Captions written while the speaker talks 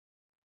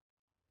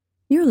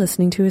You're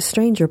listening to a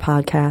Stranger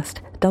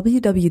podcast,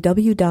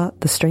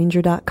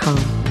 www.thestranger.com.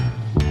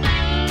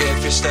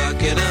 If you're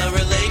stuck in a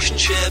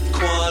relationship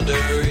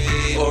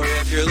quandary, or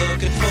if you're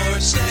looking for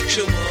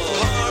sexual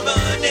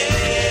harmony,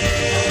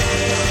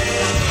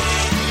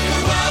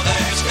 well,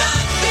 there's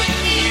nothing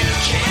you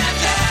can't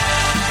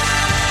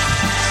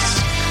ask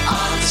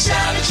on the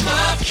Savage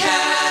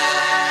Lovecast.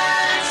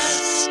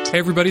 Hey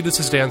everybody, this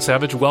is Dan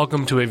Savage.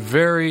 Welcome to a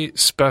very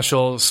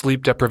special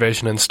sleep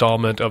deprivation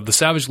installment of the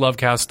Savage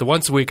Lovecast, the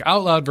once-a-week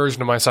out-loud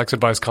version of my sex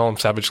advice column,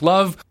 Savage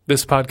Love.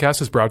 This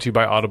podcast is brought to you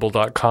by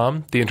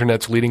Audible.com, the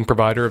internet's leading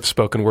provider of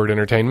spoken word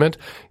entertainment.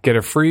 Get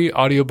a free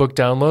audiobook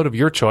download of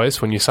your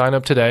choice when you sign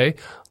up today.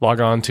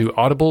 Log on to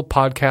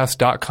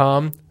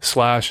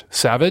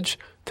audiblepodcast.com/savage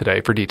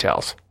today for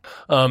details.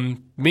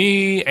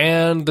 Me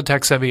and the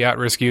tech-savvy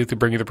at-risk youth who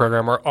bring you the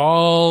program are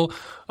all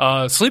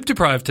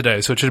sleep-deprived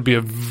today, so it should be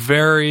a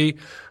very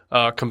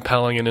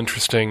compelling and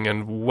interesting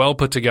and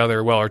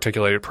well-put-together,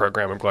 well-articulated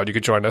program. I'm glad you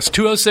could join us.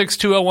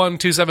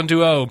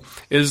 206-201-2720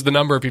 is the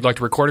number if you'd like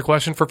to record a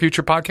question for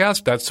future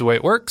podcasts. That's the way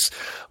it works.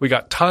 We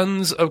got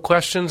tons of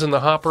questions in the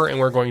hopper, and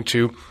we're going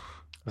to,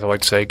 as I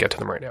like to say, get to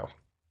them right now.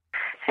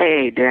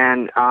 Hey,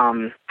 Dan.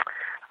 I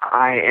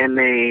am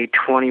a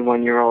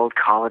 21-year-old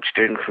college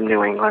student from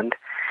New England,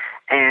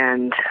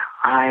 and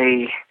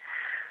I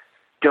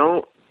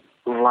don't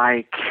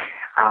like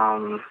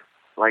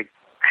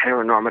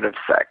heteronormative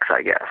sex,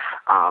 I guess.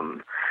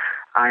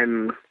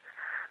 I'm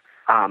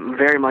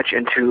very much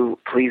into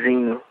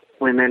pleasing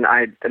women.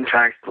 In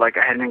fact, I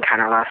had an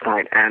encounter last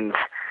night, and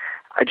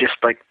I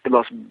just, the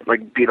most,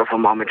 beautiful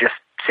moment, just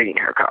seeing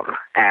her come.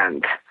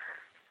 And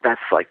that's,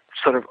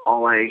 sort of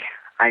all I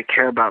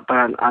care about. But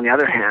on the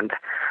other hand,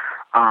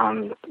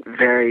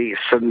 very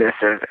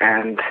submissive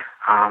and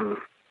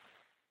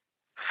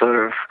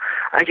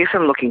I guess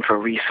I'm looking for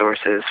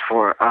resources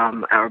for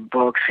our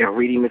books,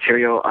 reading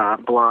material,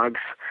 blogs,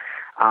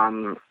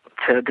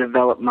 to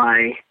develop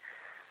my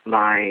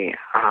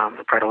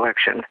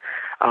predilection.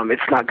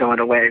 It's not going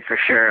away for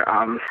sure.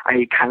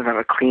 I kind of have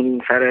a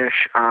cleaning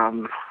fetish.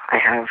 I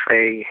have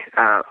a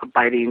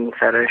biting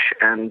fetish,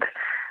 and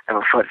I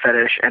have a foot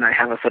fetish, and I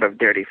have a sort of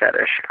dirty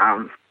fetish.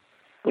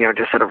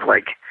 Just sort of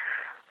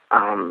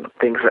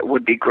things that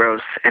would be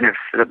gross, and if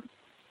the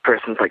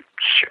person's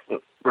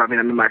rubbing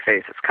them in my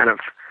face, it's kind of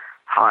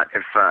hot.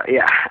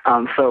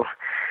 So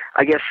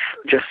I guess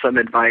just some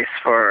advice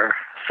for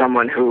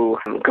someone who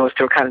goes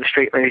to a kind of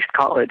straight-laced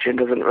college and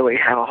doesn't really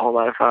have a whole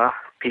lot of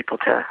people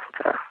to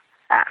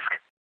ask.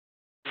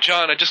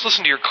 John, I just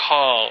listened to your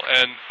call,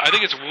 and I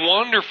think it's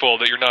wonderful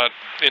that you're not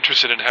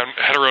interested in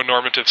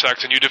heteronormative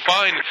sex, and you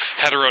define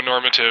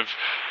heteronormative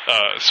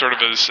sort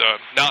of as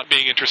not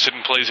being interested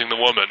in pleasing the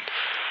woman,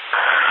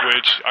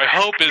 which I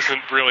hope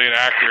isn't really an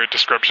accurate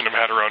description of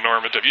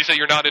heteronormative. You say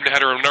you're not into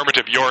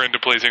heteronormative, you're into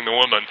pleasing the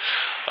woman,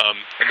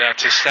 and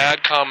that's a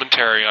sad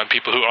commentary on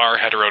people who are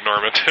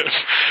heteronormative,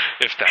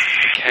 if that's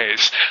the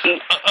case.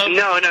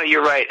 No,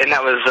 you're right, and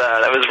that was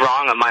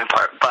wrong on my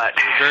part, but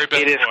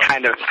it is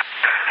kind of,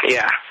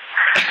 yeah.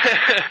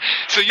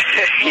 So you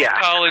go to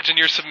college and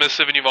you're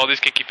submissive and you have all these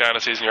kinky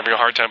fantasies and you're having a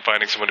hard time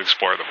finding someone to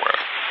explore them with.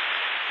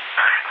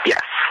 Yes.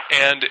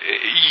 And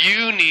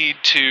you need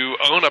to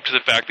own up to the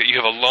fact that you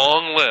have a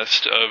long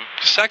list of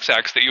sex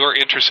acts that you're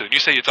interested in. You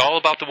say it's all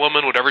about the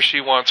woman, whatever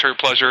she wants, her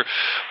pleasure,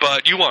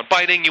 but you want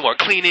biting, you want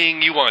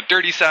cleaning, you want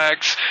dirty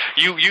sex.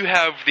 You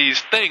have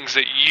these things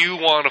that you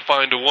want to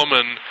find a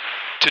woman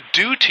to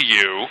do to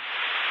you.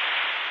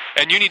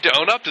 And you need to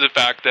own up to the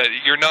fact that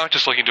you're not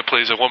just looking to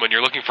please a woman.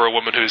 You're looking for a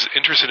woman who's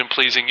interested in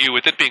pleasing you,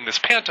 with it being this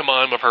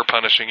pantomime of her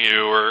punishing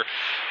you or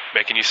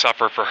making you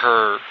suffer for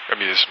her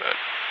amusement.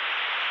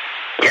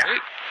 Yeah.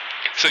 Right?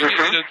 So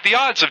the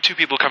odds of two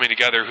people coming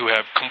together who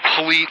have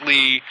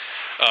completely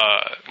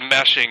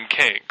meshing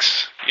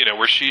kinks,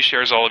 where she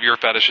shares all of your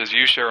fetishes,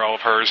 you share all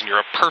of hers, and you're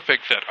a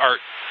perfect fit, are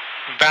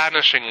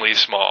vanishingly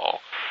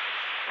small.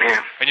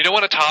 Yeah. And you don't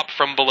want to top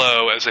from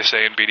below, as they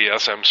say in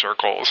BDSM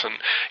circles, and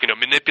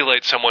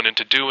manipulate someone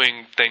into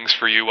doing things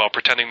for you while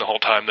pretending the whole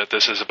time that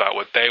this is about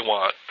what they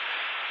want.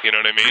 You know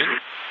what I mean?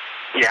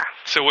 Yeah.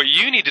 So what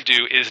you need to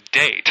do is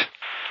date.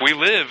 We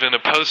live in a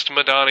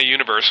post-Madonna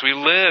universe. We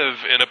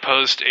live in a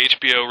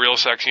post-HBO Real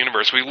Sex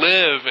universe. We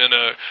live in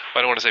a,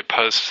 I don't want to say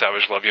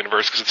post-Savage Love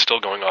universe because it's still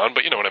going on,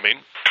 but you know what I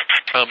mean.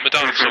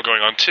 Madonna's still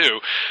going on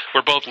too.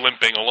 We're both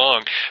limping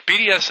along.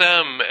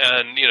 BDSM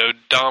and,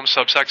 dom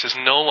subsex is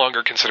no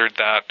longer considered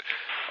that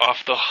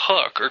off the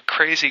hook or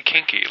crazy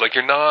kinky.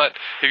 You're not,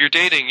 if you're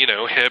dating,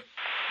 hip,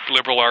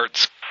 liberal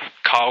arts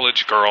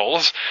college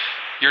girls,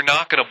 you're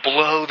not going to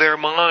blow their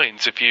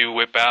minds if you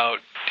whip out,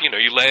 you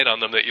lay it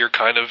on them that you're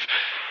kind of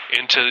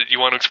you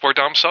want to explore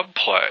dom sub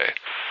play.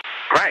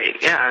 Right,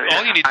 yeah.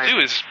 All you need to do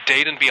is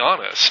date and be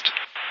honest.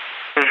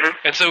 Mm-hmm.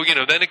 And so,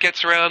 then it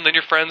gets around, then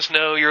your friends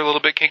know you're a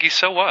little bit kinky,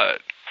 so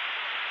what?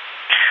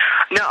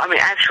 No, I mean,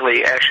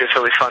 actually, it's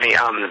really funny.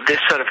 This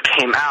sort of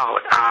came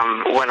out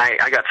when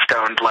I got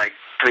stoned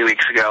 3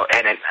 weeks ago,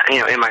 and it,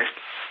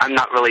 I'm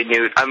not really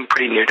new. I'm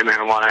pretty new to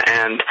marijuana,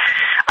 and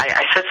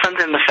I said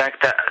something to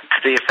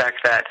the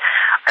effect that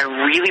I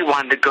really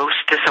wanted to go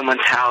to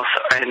someone's house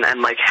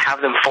and like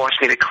have them force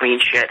me to clean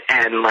shit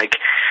and like,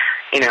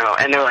 you know,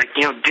 and they're like,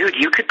 you know, dude,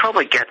 you could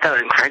probably get that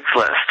on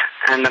Craigslist.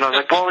 And then I was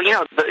like, well, you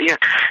know, the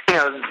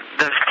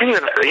thing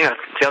that, you know,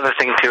 the other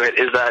thing to it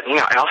is that, you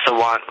know, I also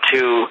want to,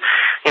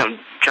 you know,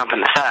 jump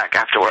in the sack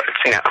afterwards,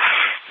 you know.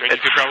 And you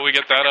could probably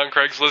get that on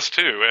Craigslist,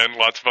 too, and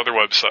lots of other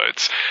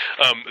websites.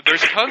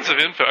 There's tons of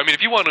info. I mean,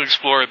 if you want to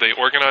explore the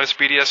organized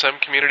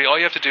BDSM community, all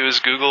you have to do is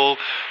Google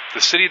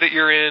the city that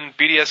you're in,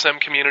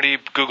 BDSM community,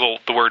 Google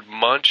the word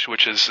munch,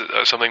 which is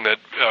something that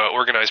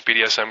organized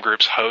BDSM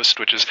groups host,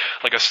 which is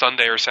like a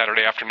Sunday or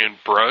Saturday afternoon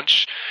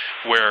brunch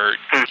where,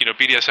 you know,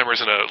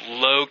 BDSMers in a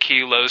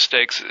low-key,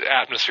 low-stakes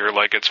atmosphere,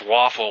 like it's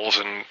waffles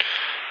and,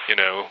 you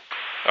know,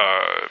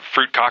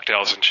 fruit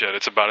cocktails and shit.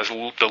 It's about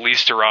the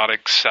least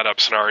erotic setup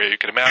scenario you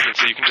can imagine.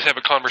 So you can just have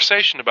a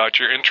conversation about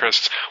your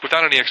interests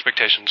without any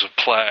expectations of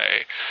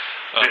play.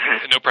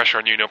 No pressure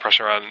on you, no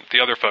pressure on the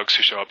other folks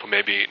who show up who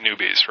may be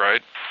newbies,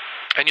 right?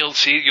 And you'll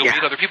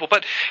meet other people.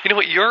 But, you know,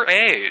 at your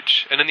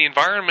age and in the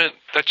environment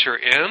that you're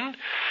in,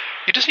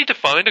 you just need to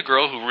find a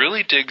girl who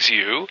really digs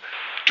you,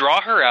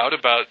 draw her out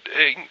about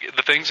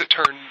the things that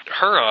turn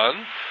her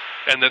on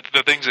and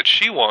the things that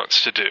she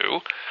wants to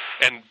do,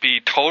 and be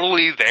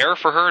totally there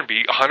for her and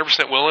be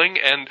 100% willing,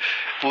 and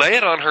lay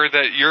it on her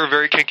that you're a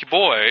very kinky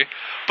boy,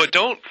 but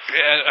don't,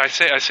 I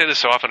say this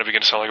so often I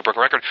begin to sound like a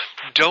broken record,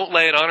 don't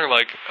lay it on her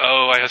like,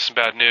 oh, I have some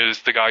bad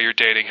news, the guy you're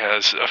dating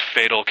has a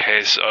fatal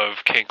case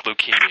of kink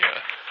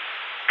leukemia.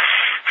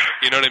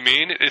 You know what I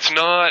mean? It's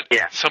not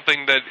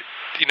something that,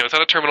 you know, it's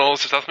not a terminal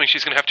illness, it's not something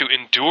she's going to have to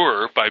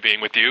endure by being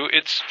with you.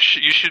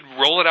 You should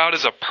roll it out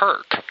as a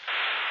perk.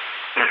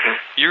 Mm-hmm.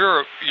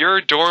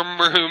 Your dorm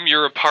room,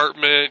 your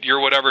apartment, your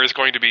whatever is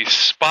going to be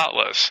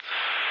spotless.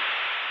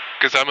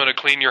 Because I'm going to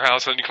clean your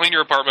house and clean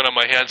your apartment on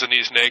my hands and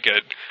knees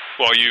naked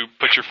while you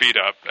put your feet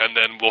up, and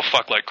then we'll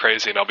fuck like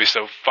crazy, and I'll be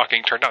so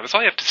fucking turned on. That's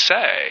all you have to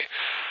say.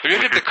 You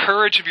have to have the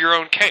courage of your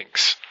own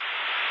kinks.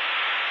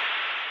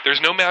 There's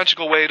no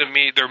magical way to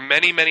meet. There are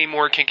many, many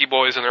more kinky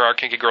boys than there are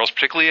kinky girls,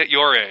 particularly at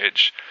your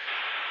age.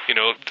 You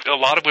know, a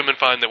lot of women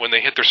find that when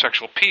they hit their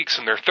sexual peaks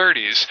in their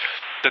 30s,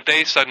 that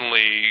they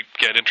suddenly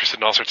get interested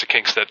in all sorts of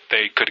kinks that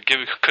they could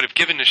have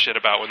given a shit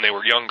about when they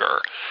were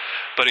younger.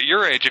 But at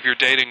your age, if you're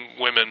dating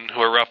women who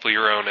are roughly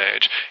your own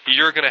age,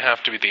 you're going to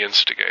have to be the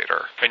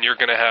instigator. And you're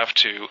going to have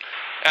to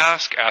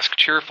ask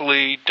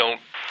cheerfully,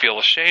 don't feel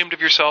ashamed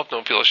of yourself,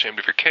 don't feel ashamed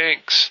of your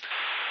kinks,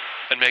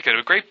 and make it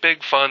a great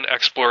big fun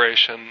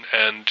exploration,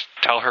 and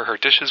tell her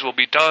dishes will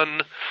be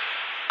done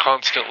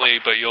constantly,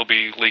 but you'll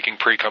be leaking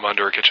pre-cum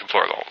under her kitchen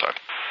floor the whole time.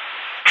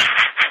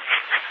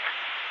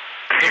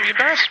 Don't be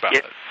embarrassed about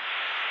it.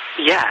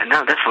 Yeah,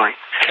 no, definitely.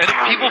 And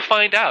if people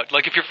find out,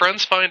 like if your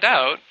friends find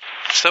out,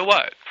 so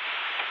what?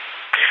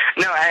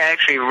 No, I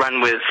actually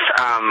run with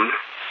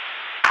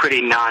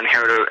pretty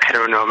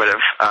non-heteronormative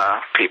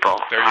people.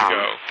 There you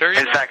go.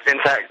 In fact,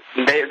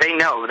 they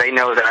know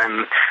that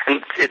I'm.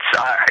 And it's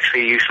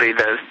actually usually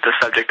the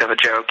subject of a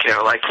joke. You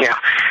know, like you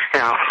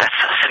know, that's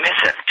so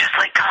submissive, just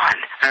like God.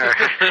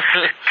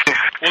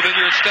 Well, then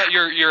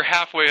you're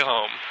halfway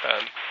home.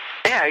 Then.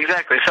 Yeah,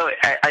 exactly. So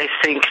I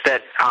think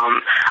that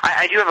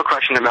I do have a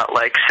question about,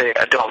 like, say,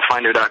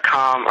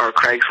 adultfinder.com or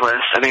Craigslist.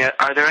 I mean,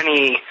 are there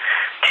any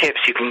tips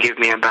you can give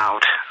me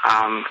about,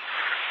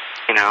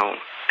 you know,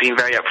 being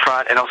very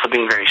upfront and also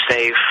being very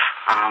safe?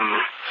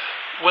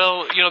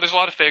 Well, you know, there's a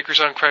lot of fakers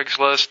on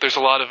Craigslist. There's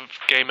a lot of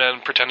gay men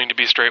pretending to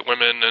be straight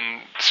women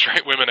and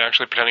straight women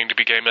actually pretending to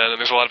be gay men, and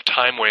there's a lot of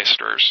time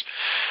wasters.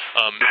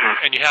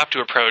 And you have to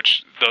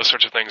approach those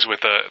sorts of things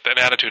with an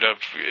attitude of,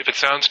 if it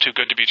sounds too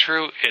good to be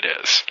true, it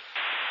is.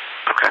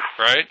 Okay.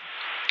 Right?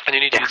 And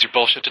you need to use your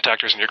bullshit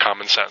detectors and your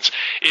common sense.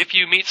 If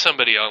you meet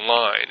somebody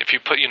online, if you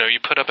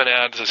put up an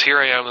ad that says, here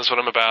I am, this is what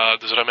I'm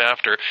about, this is what I'm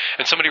after,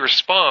 and somebody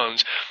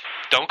responds,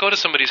 don't go to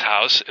somebody's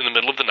house in the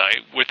middle of the night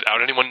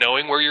without anyone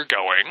knowing where you're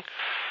going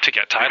to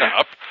get tied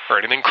up or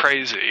anything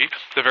crazy.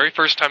 The very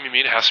first time you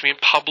meet, it has to be in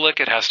public.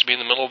 It has to be in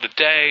the middle of the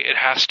day. It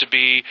has to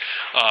be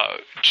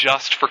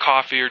just for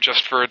coffee or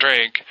just for a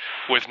drink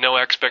with no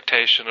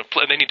expectation of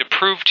play. They need to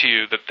prove to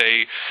you that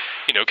they,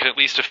 you know, can at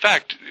least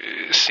affect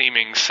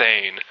seeming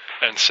sane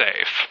and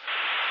safe.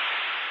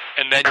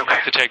 And then you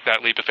have to take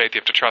that leap of faith.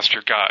 You have to trust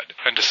your gut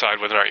and decide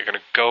whether or not you're going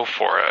to go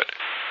for it.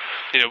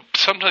 You know,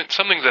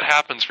 something that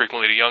happens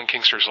frequently to young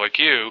kinksters like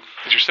you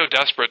is you're so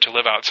desperate to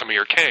live out some of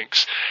your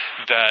kinks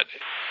that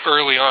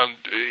early on,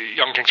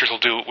 young kinksters will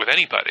do it with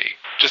anybody,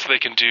 just so they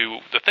can do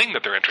the thing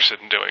that they're interested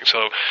in doing. So,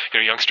 you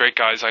know, young straight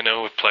guys I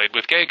know have played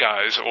with gay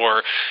guys,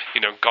 or,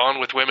 you know,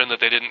 gone with women that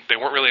they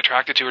weren't really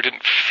attracted to or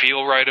didn't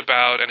feel right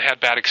about and had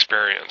bad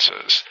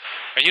experiences.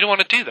 And you don't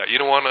want to do that. You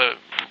don't want to,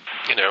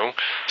 you know,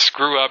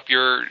 screw up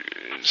your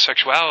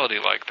sexuality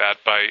like that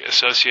by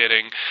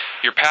associating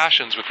your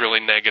passions with really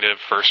negative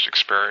first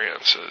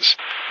experiences.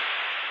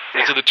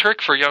 And so the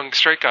trick for young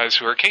straight guys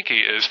who are kinky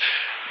is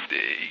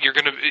you're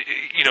going to,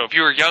 you know, if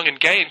you were young and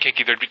gay and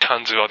kinky, there'd be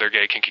tons of other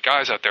gay kinky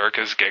guys out there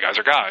because gay guys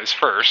are guys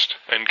first,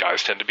 and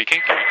guys tend to be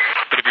kinky.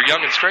 But if you're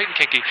young and straight and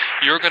kinky,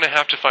 you're going to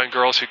have to find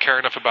girls who care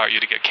enough about you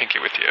to get kinky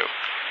with you.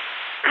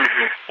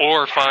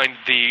 or find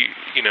the,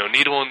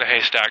 needle in the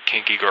haystack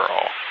kinky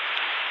girl.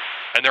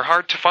 And they're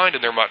hard to find,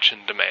 and they're much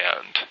in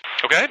demand.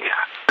 Okay?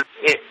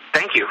 Yeah,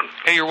 thank you.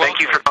 Hey, you're welcome.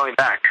 Thank you for calling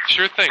back.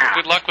 Sure thing.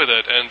 Good luck with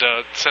it,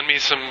 and send me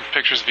some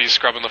pictures of you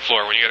scrubbing the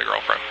floor when you get a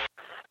girlfriend.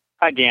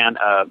 Hi, Dan.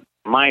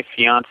 My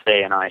fiance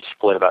and I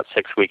split about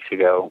 6 weeks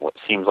ago, what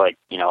seems like,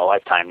 a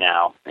lifetime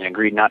now, and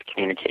agreed not to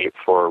communicate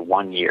for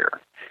 1 year.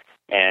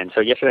 And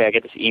so yesterday I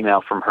get this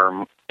email from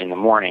her in the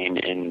morning,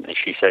 and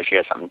she says she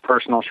has something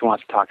personal she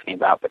wants to talk to me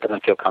about, but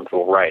doesn't feel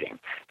comfortable writing.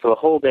 So the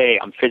whole day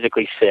I'm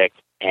physically sick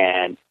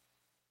and,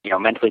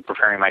 mentally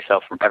preparing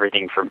myself from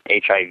everything from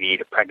HIV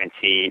to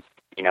pregnancy,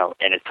 and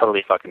it's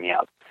totally fucking me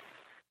up.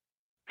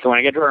 So when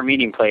I get to our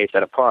meeting place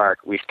at a park,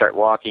 we start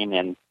walking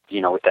and,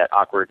 with that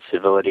awkward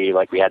civility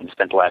like we hadn't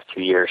spent the last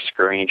 2 years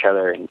screwing each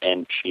other,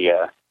 and she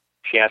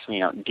asked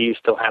me, do you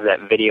still have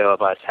that video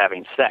of us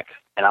having sex?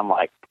 And I'm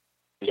like,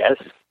 yes,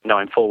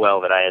 knowing full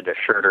well that I had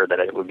assured her that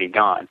it would be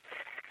gone.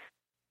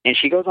 And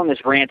she goes on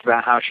this rant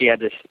about how she had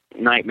this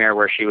nightmare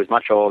where she was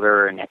much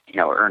older and,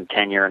 earned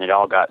tenure, and it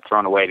all got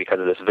thrown away because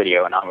of this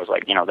video. And I was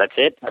like, that's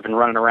it? I've been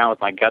running around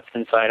with my guts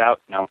inside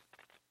out,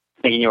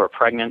 thinking you were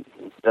pregnant.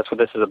 That's what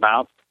this is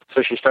about.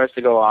 So she starts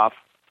to go off,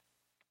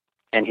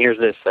 and here's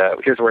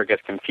where it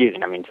gets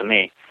confusing. I mean, to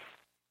me,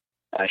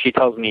 she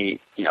tells me,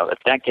 if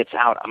that gets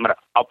out,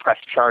 I'll press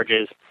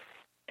charges.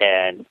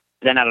 And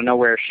then out of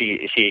nowhere,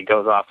 she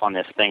goes off on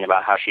this thing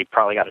about how she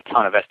probably got a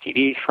ton of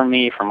STDs from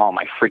me, from all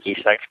my freaky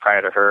sex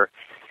prior to her.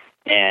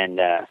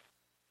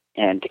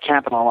 And to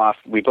cap it all off,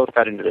 we both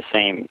got into the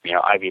same,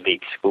 Ivy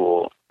League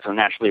school. So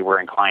naturally we're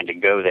inclined to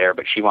go there,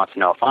 but she wants to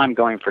know if I'm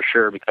going for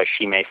sure because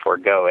she may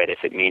forego it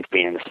if it means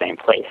being in the same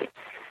place.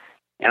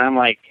 And I'm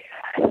like,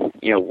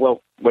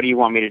 well, what do you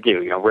want me to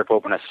do? Rip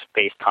open a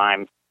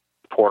space-time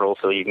portal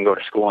so you can go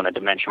to school in a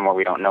dimension where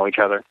we don't know each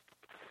other?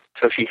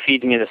 So she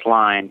feeds me this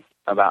line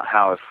about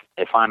how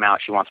if I'm out,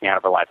 she wants me out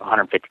of her life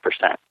 150%.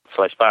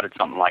 So I spotted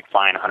something like,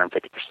 fine, 150%,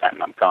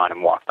 and I'm gone,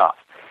 and walked off.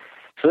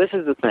 So this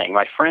is the thing.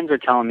 My friends are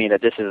telling me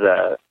that this is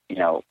a,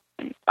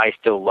 I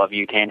still love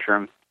you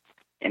tantrum,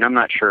 and I'm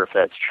not sure if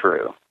that's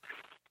true.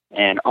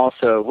 And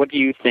also, what do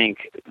you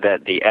think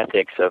that the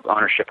ethics of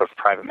ownership of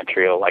private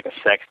material like a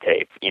sex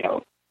tape,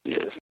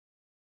 is?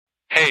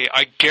 Hey,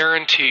 I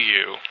guarantee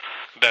you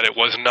that it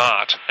was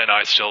not an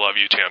I still love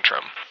you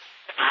tantrum.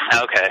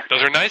 Okay.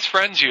 Those are nice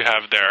friends you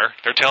have there.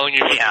 They're telling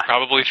you what you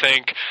probably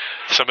think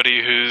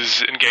somebody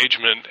whose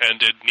engagement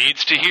ended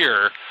needs to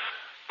hear,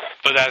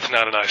 but that's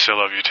not an I still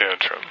love you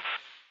tantrum.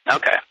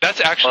 Okay.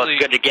 That's actually... Well,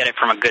 it's good to get it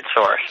from a good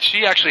source.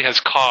 She actually has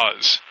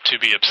cause to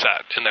be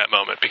upset in that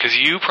moment, because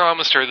you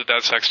promised her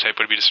that sex tape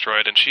would be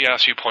destroyed, and she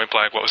asked you point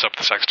blank what was up with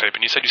the sex tape,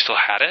 and you said you still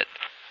had it?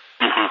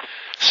 Mm-hmm.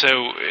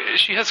 So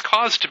she has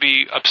cause to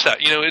be upset.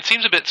 It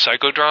seems a bit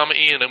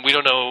psychodrama-y, and we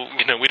don't know.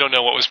 We don't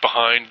know what was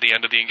behind the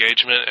end of the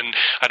engagement, and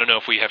I don't know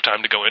if we have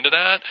time to go into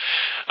that,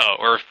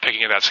 or if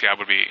picking at that scab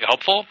would be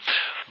helpful.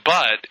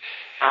 But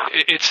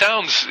it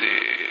sounds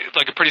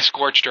like a pretty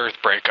scorched earth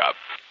breakup,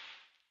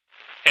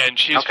 and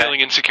she's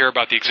feeling insecure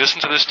about the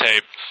existence of this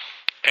tape,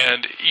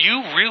 and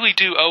you really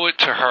do owe it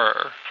to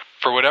her.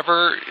 For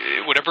whatever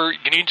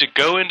you need to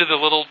go into the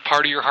little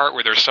part of your heart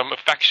where there's some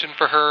affection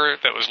for her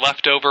that was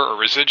left over or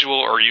residual,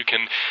 or you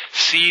can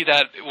see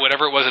that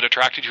whatever it was that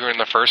attracted you in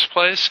the first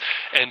place,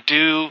 and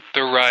do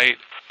the right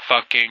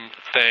fucking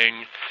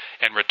thing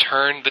and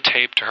return the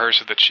tape to her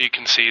so that she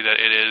can see that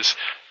it is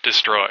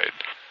destroyed.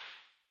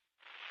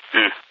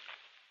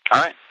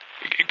 All right.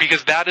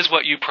 Because that is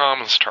what you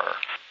promised her.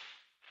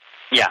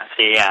 Yeah,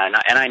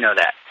 and I know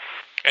that.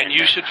 And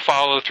you should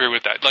follow through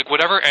with that. Like,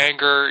 whatever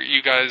anger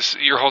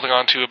you're holding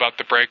on to about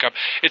the breakup,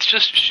 it's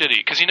just shitty.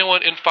 Because you know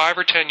what? In 5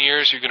 or 10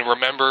 years, you're going to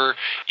remember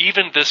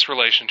even this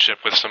relationship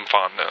with some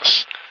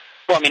fondness.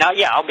 Well, I mean,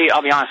 I'll be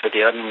honest with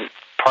you. I mean,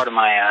 part of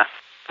my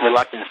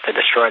reluctance to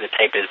destroy the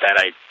tape is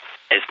that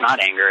it's not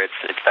anger.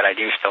 It's that I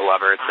do still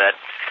love her. It's that,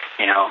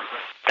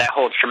 that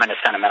holds tremendous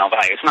sentimental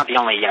value. It's not the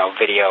only,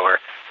 video or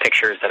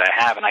pictures that I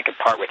have, and I could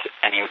part with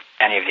any of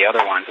the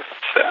other ones. It's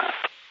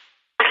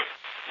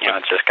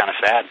just kind of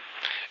sad.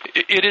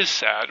 It is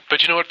sad,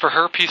 but you know what? For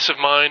her peace of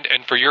mind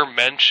and for your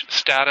mensch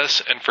status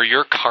and for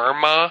your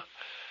karma,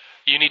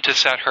 you need to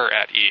set her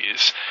at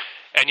ease.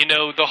 And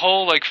the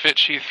whole fit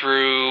she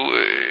through,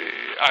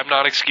 I'm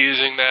not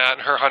excusing that,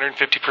 her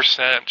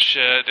 150%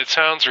 shit, it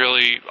sounds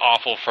really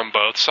awful from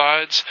both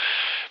sides.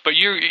 But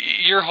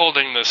you're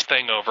holding this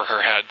thing over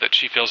her head that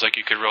she feels like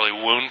you could really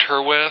wound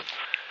her with.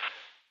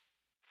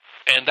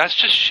 And that's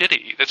just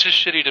shitty. That's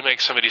just shitty to make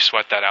somebody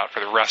sweat that out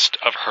for the rest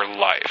of her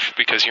life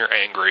because you're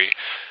angry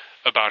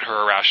about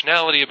her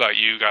irrationality, about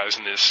you guys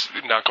in this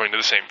not going to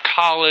the same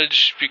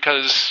college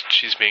because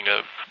she's being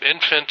an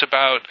infant,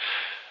 about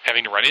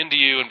having to run into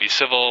you and be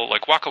civil.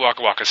 Like, waka,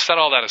 waka, waka. Set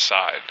all that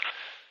aside.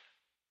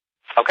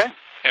 Okay.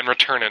 And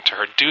return it to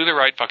her. Do the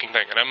right fucking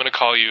thing. And I'm going to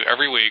call you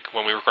every week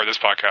when we record this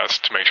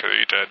podcast to make sure that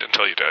you did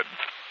until you did.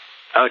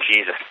 Oh,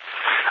 Jesus.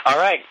 All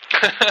right.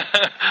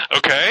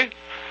 Okay?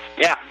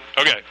 Yeah.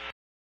 Okay.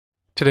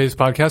 Today's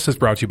podcast is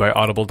brought to you by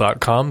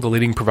Audible.com, the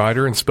leading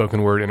provider in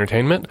spoken word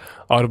entertainment.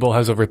 Audible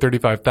has over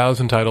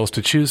 35,000 titles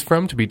to choose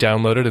from to be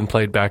downloaded and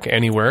played back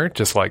anywhere,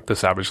 just like the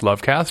Savage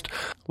Lovecast.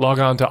 Log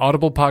on to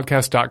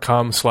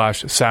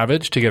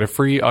audiblepodcast.com/savage to get a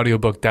free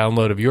audiobook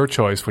download of your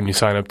choice when you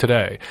sign up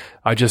today.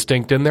 I just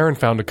dinked in there and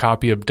found a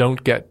copy of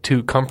Don't Get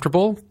Too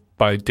Comfortable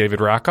by David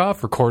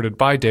Rakoff, recorded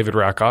by David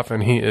Rakoff,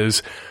 and he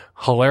is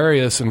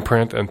hilarious in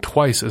print and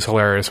twice as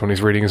hilarious when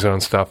he's reading his own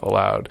stuff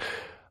aloud.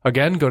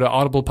 Again, go to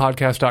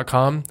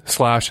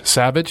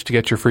audiblepodcast.com/savage to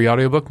get your free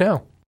audiobook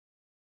now.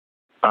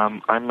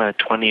 I'm a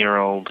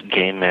 20-year-old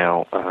gay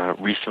male,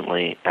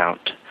 recently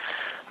out.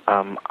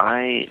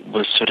 I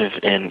was sort of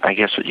in, I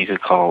guess what you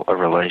could call a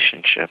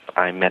relationship.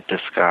 I met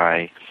this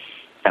guy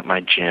at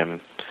my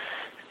gym,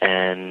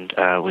 and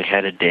we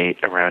had a date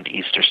around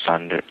Easter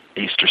Sunday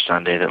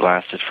that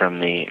lasted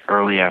from the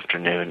early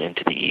afternoon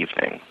into the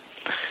evening.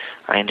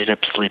 I ended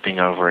up sleeping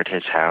over at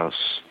his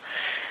house,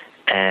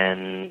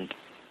 and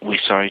we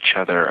saw each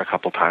other a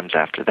couple times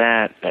after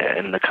that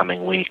in the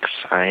coming weeks.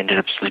 I ended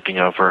up sleeping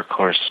over, of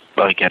course,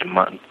 like at a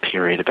month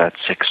period, about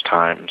 6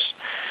 times.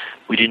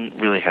 We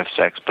didn't really have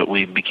sex, but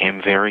we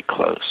became very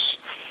close.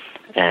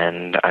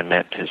 And I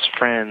met his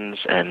friends,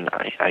 and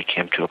I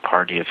came to a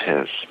party of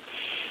his.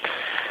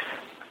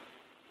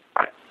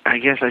 I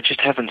guess I just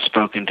haven't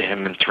spoken to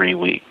him in 3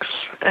 weeks.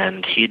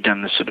 And he had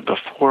done this sort of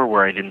before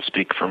where I didn't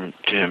speak to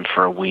him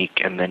for a week,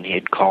 and then he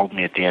had called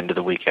me at the end of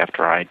the week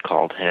after I had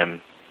called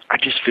him. I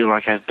just feel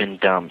like I've been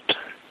dumped,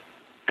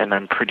 and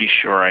I'm pretty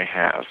sure I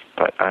have,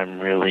 but I'm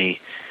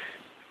really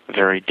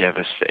very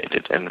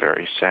devastated and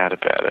very sad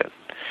about it.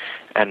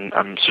 And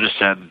I'm sort of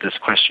sad that this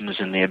question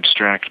is in the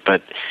abstract,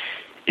 but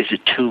is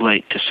it too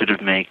late to sort of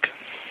make,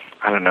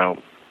 I don't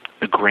know,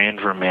 a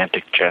grand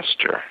romantic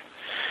gesture?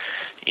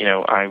 You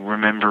know, I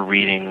remember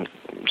reading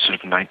sort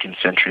of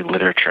 19th century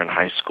literature in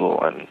high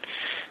school, and,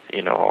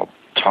 you know, I'll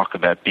talk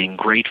about being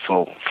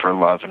grateful for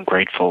love and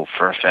grateful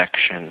for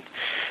affection,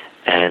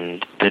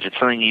 and that it's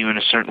something you in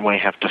a certain way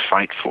have to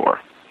fight for.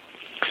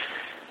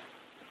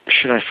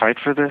 Should I fight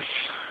for this?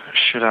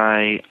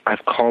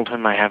 I've called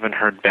him, I haven't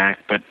heard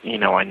back, but, you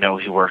know, I know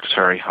he works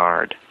very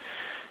hard.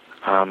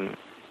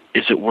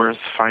 Is it worth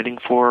fighting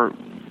for?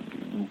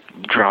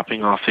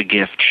 Dropping off a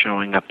gift,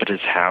 showing up at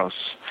his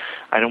house?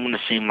 I don't want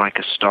to seem like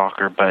a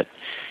stalker, but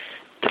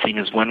the thing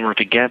is, when we're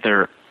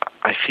together,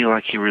 I feel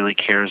like he really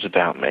cares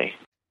about me.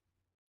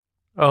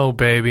 Oh,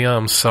 baby,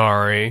 I'm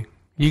sorry.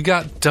 You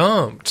got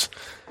dumped.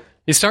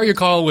 You start your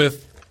call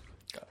with,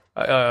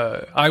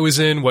 I was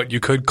in what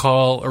you could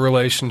call a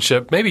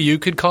relationship. Maybe you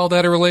could call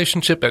that a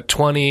relationship at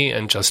 20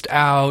 and just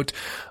out,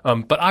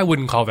 but I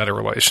wouldn't call that a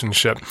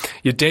relationship.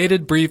 You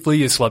dated briefly,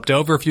 you slept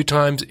over a few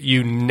times,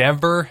 you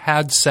never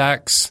had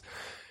sex,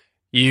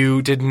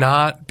 you did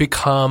not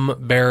become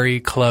very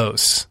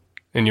close.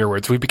 In your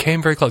words, we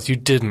became very close. You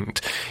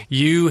didn't.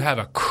 You have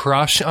a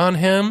crush on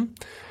him.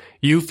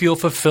 You feel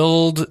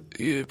fulfilled,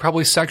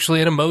 probably sexually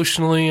and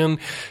emotionally,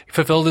 and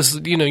fulfilled as,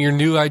 you know, your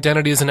new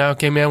identity as an out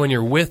gay man when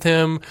you're with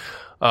him.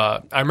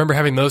 I remember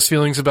having those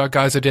feelings about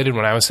guys I dated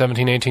when I was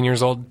 17, 18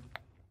 years old.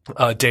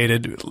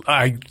 Dated,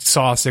 I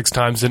saw 6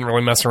 times, didn't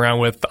really mess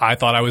around with. I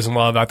thought I was in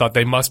love. I thought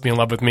they must be in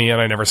love with me,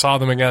 and I never saw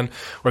them again,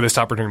 or they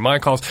stopped returning my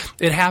calls.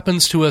 It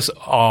happens to us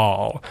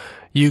all.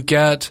 You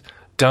get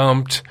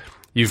dumped.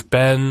 You've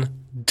been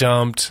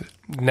dumped.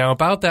 Now,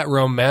 about that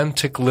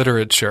romantic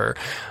literature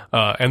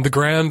and the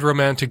grand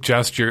romantic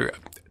gesture,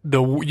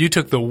 you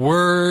took the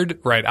word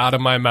right out of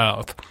my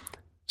mouth.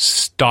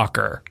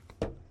 Stalker.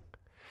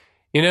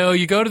 You know,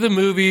 you go to the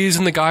movies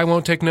and the guy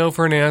won't take no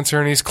for an answer,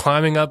 and he's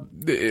climbing up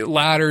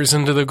ladders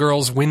into the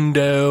girl's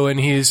window, and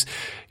he's,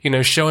 you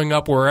know, showing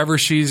up wherever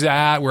she's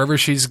at, wherever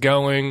she's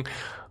going.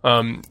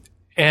 And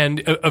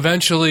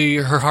eventually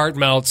her heart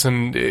melts,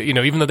 and, you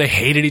know, even though they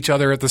hated each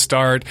other at the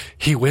start,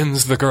 he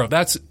wins the girl.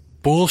 That's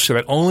bullshit.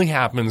 That only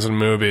happens in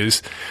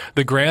movies.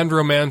 The grand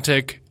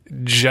romantic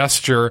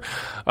gesture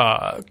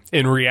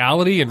in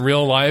reality, in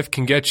real life,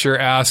 can get your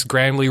ass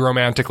grandly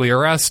romantically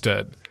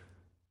arrested.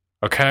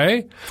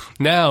 Okay?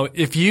 Now,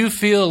 if you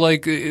feel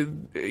like,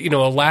 you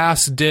know, a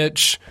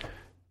last-ditch,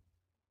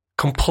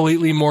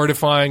 completely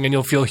mortifying, and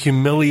you'll feel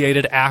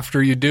humiliated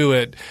after you do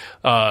it,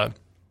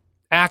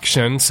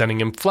 action,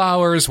 sending him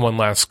flowers, one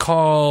last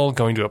call,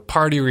 going to a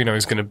party where you know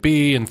he's going to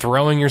be, and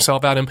throwing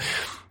yourself at him,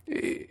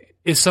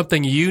 is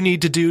something you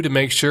need to do to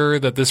make sure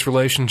that this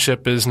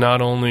relationship is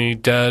not only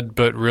dead,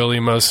 but really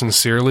most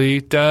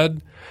sincerely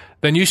dead,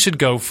 then you should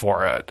go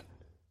for it.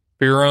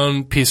 For your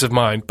own peace of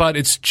mind. But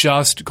it's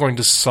just going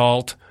to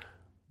salt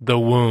the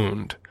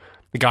wound.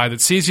 The guy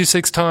that sees you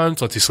 6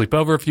 times, lets you sleep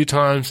over a few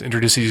times,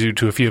 introduces you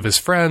to a few of his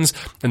friends,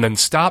 and then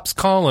stops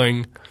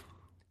calling,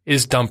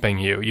 is dumping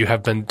you. You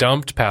have been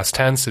dumped, past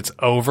tense, it's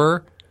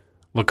over.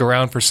 Look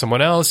around for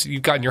someone else.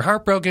 You've gotten your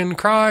heart broken,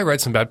 cry, write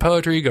some bad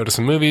poetry, go to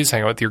some movies,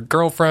 hang out with your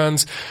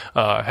girlfriends,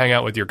 hang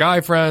out with your guy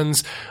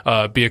friends,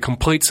 be a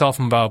complete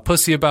self-involved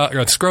pussy about,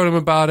 or scrotum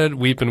about it,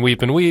 weep and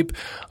weep and weep,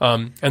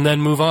 and then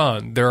move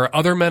on. There are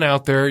other men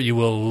out there you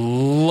will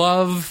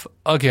love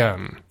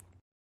again.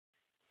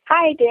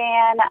 Hi,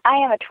 Dan. I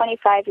am a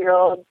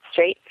 25-year-old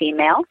straight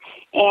female,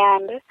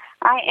 and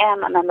I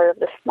am a member of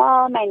the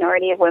small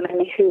minority of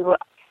women who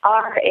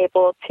are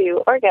able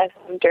to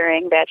orgasm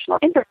during vaginal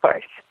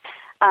intercourse.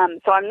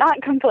 So I'm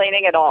not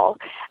complaining at all.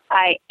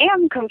 I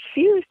am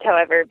confused,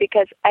 however,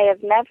 because I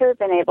have never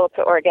been able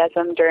to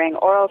orgasm during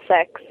oral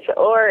sex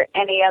or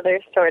any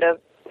other sort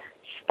of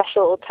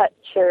special touch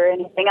or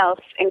anything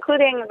else,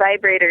 including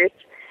vibrators,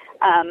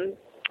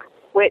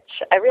 which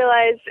I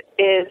realize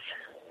is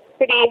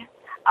pretty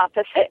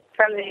opposite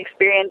from the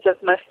experience of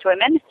most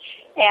women,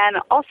 and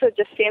also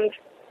just seems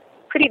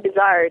pretty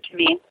bizarre to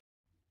me.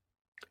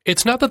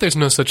 It's not that there's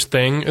no such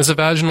thing as a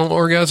vaginal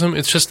orgasm.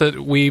 It's just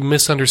that we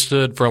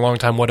misunderstood for a long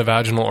time what a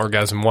vaginal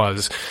orgasm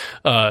was.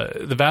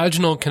 The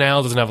vaginal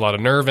canal doesn't have a lot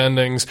of nerve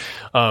endings.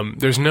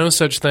 There's no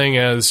such thing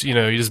as, you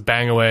just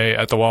bang away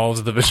at the walls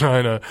of the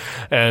vagina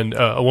and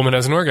a woman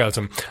has an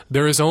orgasm.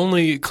 There is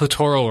only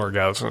clitoral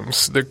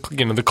orgasms.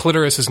 The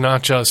clitoris is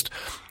not just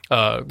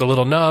the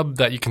little nub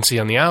that you can see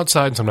on the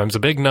outside, sometimes a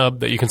big nub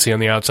that you can see on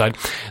the outside.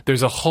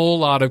 There's a whole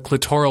lot of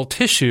clitoral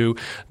tissue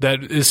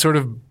that is sort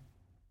of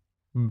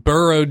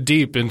burrowed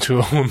deep into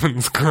a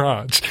woman's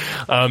crotch.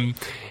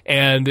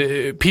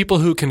 And people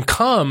who can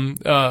come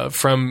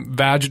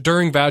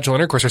during vaginal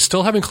intercourse are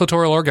still having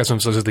clitoral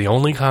orgasms. Those are the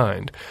only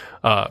kind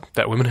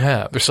that women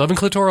have. They're still having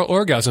clitoral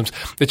orgasms.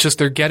 It's just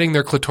they're getting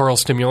their clitoral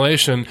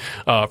stimulation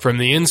from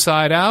the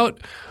inside out,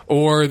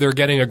 or they're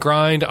getting a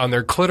grind on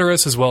their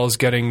clitoris, as well as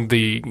getting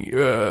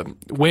the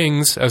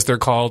wings, as they're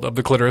called, of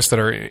the clitoris that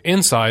are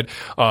inside,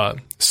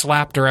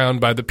 slapped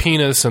around by the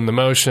penis and the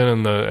motion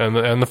and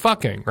the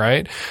fucking,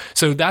 right?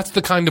 So that's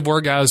the kind of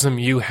orgasm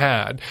you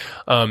had.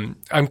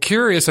 I'm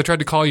curious, I tried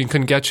to call you and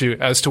couldn't get you,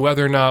 as to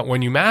whether or not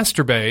when you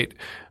masturbate,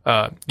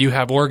 you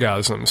have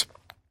orgasms.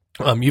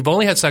 You've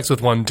only had sex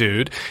with one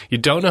dude. You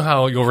don't know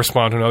how you'll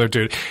respond to another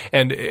dude.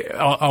 And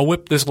I'll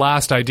whip this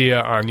last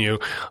idea on you.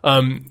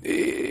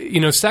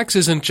 Sex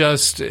isn't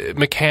just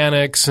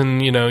mechanics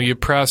and, you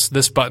press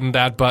this button,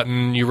 that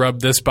button, you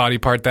rub this body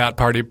part, that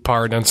body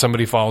part, and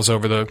somebody falls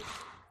off the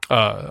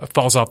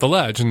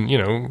ledge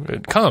and,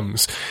 it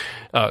comes.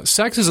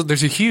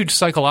 There's a huge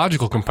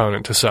psychological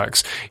component to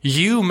sex.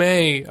 You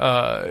may,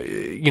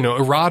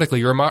 erotically,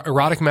 your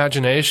erotic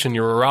imagination,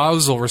 your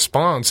arousal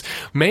response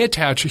may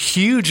attach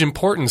huge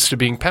importance to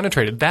being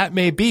penetrated. That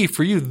may be,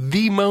 for you,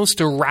 the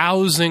most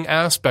arousing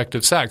aspect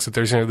of sex, that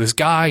there's, this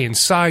guy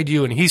inside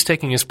you and he's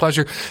taking his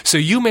pleasure. So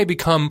you may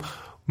become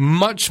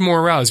much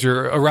more aroused.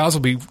 Your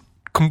arousal will be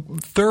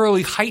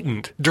thoroughly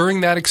heightened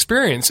during that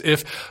experience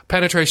if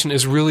penetration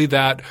is really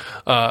that,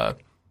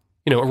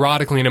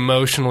 erotically and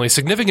emotionally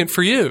significant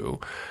for you.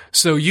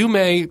 So you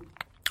may,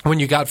 when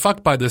you got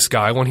fucked by this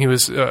guy, when he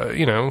was,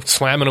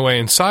 slamming away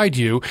inside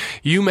you,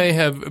 you may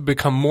have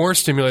become more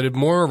stimulated,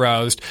 more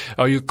aroused.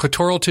 Your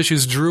clitoral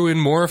tissues drew in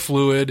more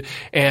fluid,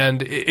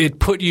 and it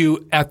put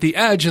you at the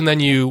edge, and then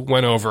you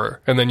went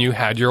over, and then you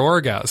had your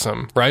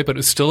orgasm, right? But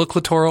it's still a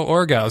clitoral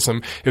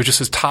orgasm. It was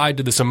just as tied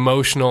to this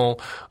emotional,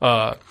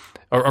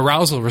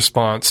 arousal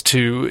response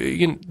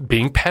to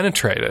being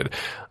penetrated.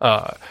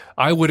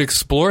 I would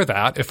explore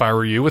that if I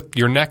were you with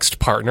your next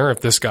partner,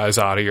 if this guy's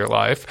out of your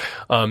life.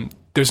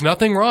 There's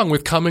nothing wrong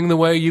with coming the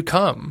way you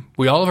come.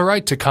 We all have a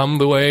right to come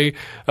the way,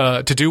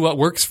 to do what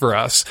works for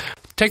us.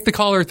 Take the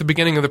caller at the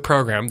beginning of the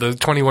program, the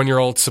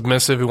 21-year-old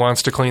submissive who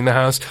wants to clean the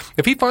house.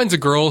 If he finds a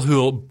girl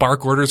who'll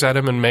bark orders at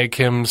him and make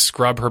him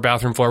scrub her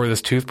bathroom floor with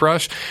his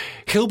toothbrush,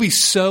 he'll be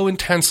so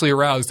intensely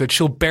aroused that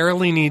she'll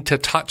barely need to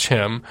touch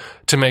him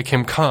to make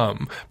him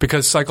come,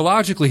 because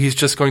psychologically he's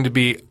just going to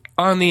be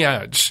on the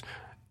edge.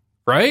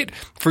 Right?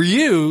 For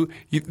you,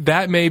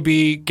 that may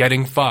be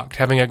getting fucked.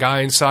 Having a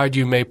guy inside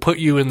you may put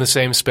you in the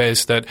same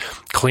space that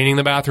cleaning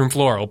the bathroom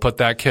floor will put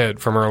that kid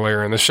from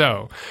earlier in the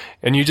show.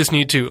 And you just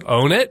need to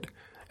own it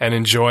and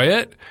enjoy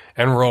it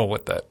and roll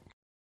with it.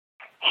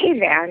 Hey,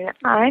 Van.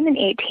 I'm an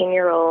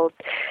 18-year-old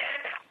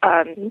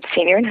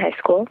senior in high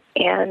school,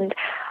 and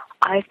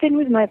I've been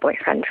with my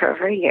boyfriend for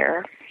over a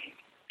year.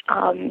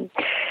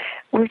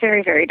 We're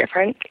very, very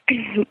different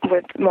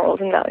with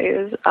morals and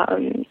values.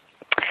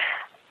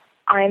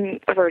 I'm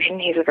a virgin,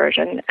 he's a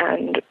virgin,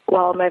 and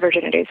while my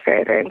virginity is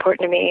very, very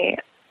important to me,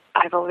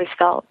 I've always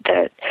felt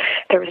that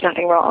there was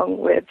nothing wrong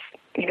with,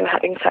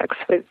 having sex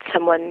with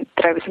someone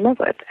that I was in love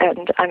with,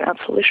 and I'm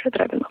absolutely sure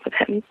that I'm in love with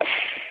him.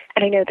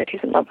 And I know that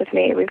he's in love with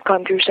me. We've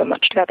gone through so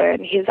much together,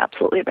 and he's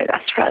absolutely my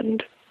best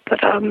friend.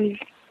 But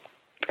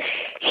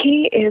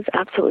he is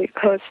absolutely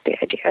opposed to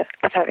the idea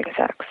of having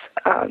sex.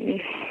 And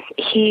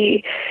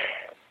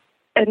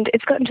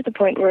it's gotten to the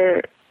point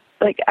where,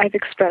 I've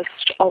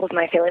expressed all of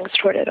my feelings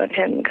toward it on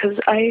him, because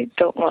I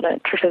don't want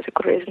it for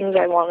physical reasons.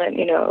 I want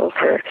it,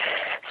 for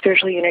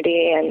spiritual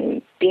unity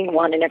and being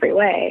one in every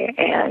way.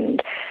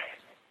 And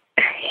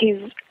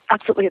he's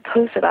absolutely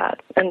opposed to that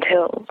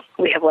until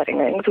we have wedding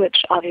rings,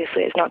 which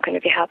obviously is not going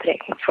to be happening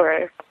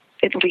for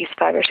at least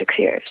 5 or 6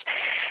 years.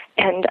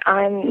 And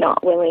I'm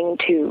not willing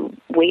to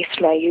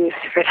waste my youth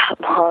for that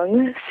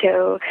long.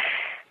 So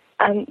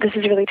this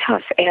is really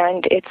tough,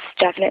 and it's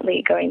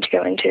definitely going to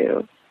go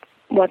into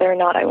whether or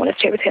not I want to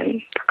stay with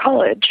him for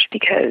college,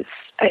 because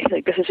I feel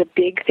like this is a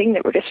big thing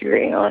that we're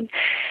disagreeing on.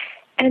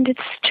 And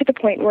it's to the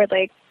point where,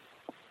 like,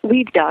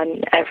 we've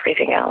done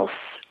everything else.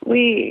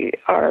 We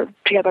are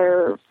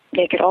together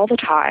naked all the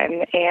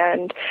time,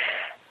 and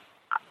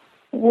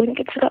when it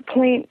gets to that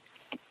point,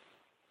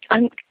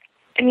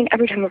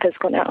 every time we're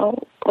physical now,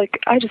 like,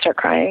 I just start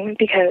crying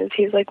because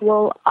he's like,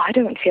 well, I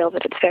don't feel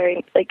that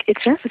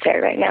it's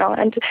necessary right now.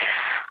 And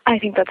I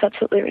think that's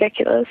absolutely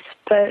ridiculous.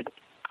 But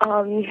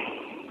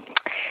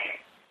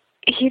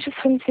he just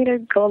wants me to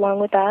go along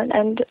with that,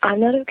 and I'm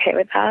not okay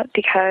with that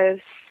because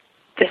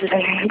this is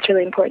something that's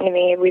really important to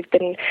me. We've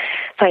been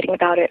fighting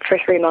about it for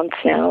 3 months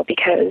now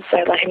because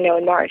I let him know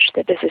in March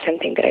that this is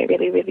something that I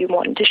really, really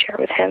wanted to share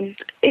with him.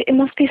 It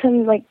must be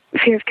some, like,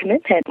 fear of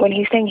commitment when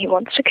he's saying he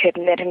wants to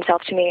commit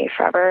himself to me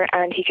forever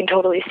and he can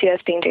totally see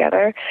us being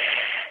together,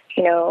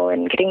 you know,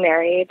 and getting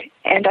married.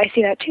 And I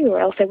see that too,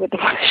 or else I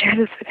wouldn't want to share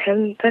this with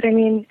him. But I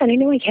mean, and I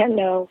know I can't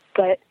know,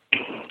 but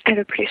I have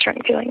a pretty strong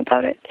feeling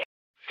about it.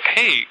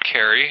 Hey,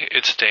 Carrie,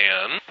 it's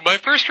Dan. My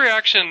first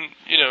reaction,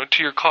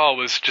 to your call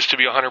was just to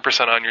be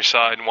 100% on your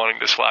side and wanting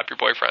to slap your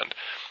boyfriend.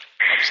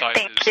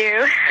 Thank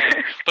you.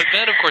 But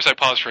then, of course, I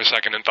paused for a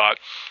second and thought,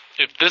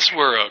 if this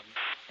were a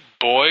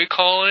boy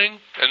calling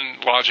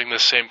and lodging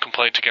this same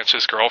complaint against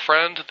his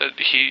girlfriend, that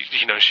she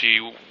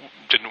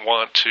didn't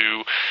want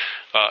to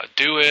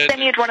do it.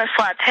 Then you'd want to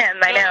slap him,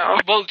 I know.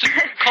 Well,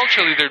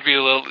 culturally, there'd be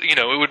a little,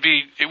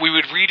 we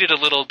would read it a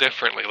little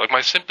differently. Like,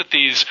 my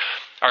sympathies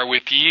are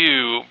with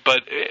you,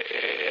 but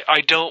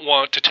I don't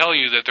want to tell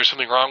you that there's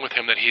something wrong with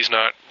him, that he's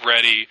not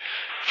ready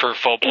for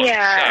full-blown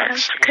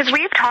sex. Because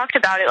we've talked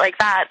about it like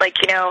that. Like,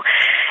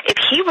 if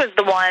he was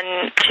the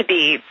one to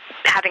be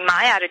having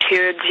my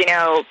attitudes,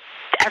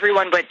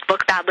 everyone would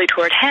look badly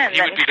toward him.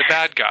 He would be the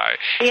bad guy.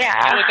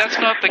 Yeah. No, that's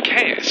not the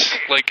case.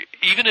 Like,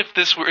 even if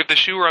the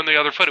shoe were on the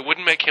other foot, it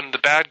wouldn't make him the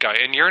bad guy,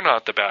 and you're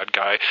not the bad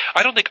guy.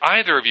 I don't think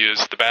either of you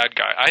is the bad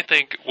guy. I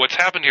think what's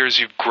happened here is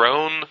you've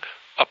grown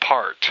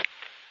apart.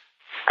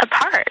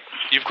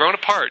 You've grown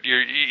apart.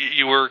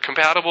 You were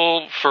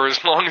compatible for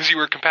as long as you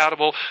were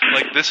compatible.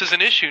 Like, this is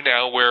an issue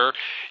now where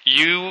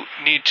you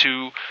need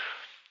to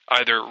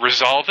either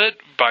resolve it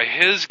by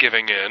his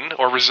giving in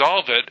or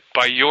resolve it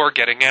by your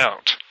getting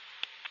out.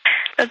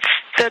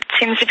 That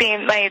seems to be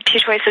my two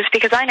choices,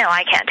 because I know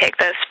I can't take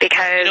this,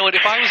 because... You know what,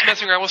 if I was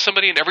messing around with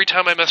somebody and every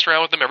time I messed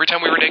around with them, every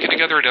time we were naked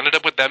together, it ended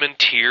up with them in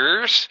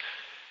tears,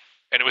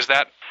 and it was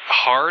that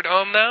hard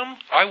on them,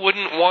 I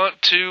wouldn't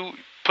want to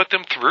put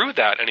them through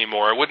that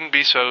anymore. I wouldn't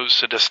be so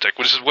sadistic,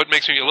 which is what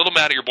makes me a little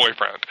mad at your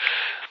boyfriend.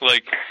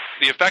 Like,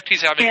 the effect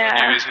he's having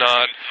on you is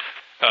not...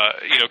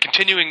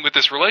 continuing with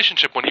this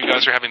relationship when you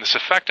guys are having this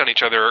effect on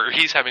each other, or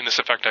he's having this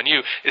effect on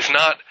you, is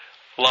not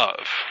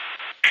love.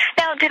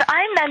 Now, did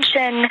I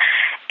mention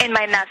in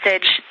my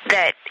message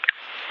that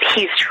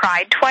he's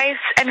tried twice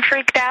and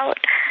freaked out?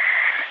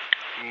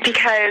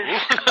 Because,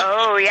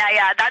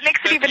 that makes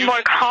it even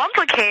more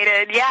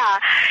complicated. Yeah,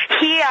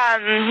 he,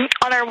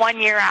 on our 1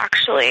 year,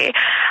 actually,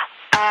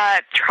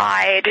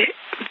 tried,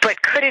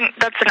 but couldn't.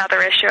 That's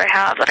another issue I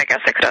have that I guess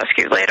I could ask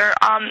you later.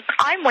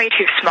 I'm way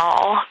too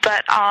small,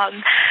 but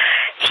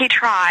he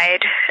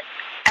tried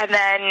and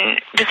then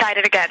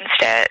decided against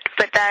it.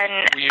 But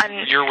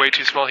then... You're way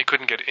too small, he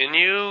couldn't get in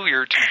you?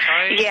 You're too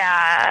tight?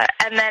 Yeah,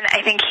 and then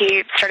I think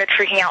he started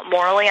freaking out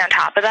morally on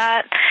top of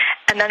that,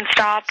 and then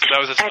stopped. So that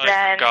was a sign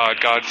from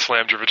God. God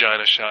slammed your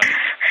vagina shut.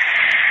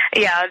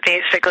 Yeah,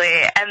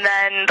 basically. And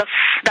then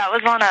that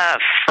was on a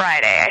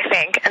Friday, I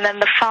think. And then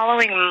the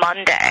following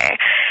Monday,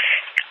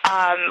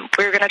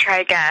 we were going to try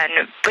again.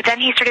 But then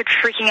he started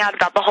freaking out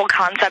about the whole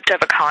concept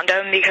of a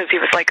condom, because he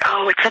was like,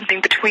 oh, it's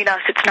something between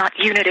us. It's not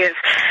unitive.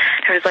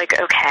 I was like,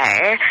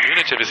 okay.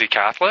 Unitive? Is he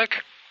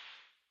Catholic?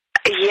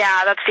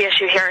 Yeah, that's the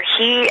issue here.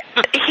 He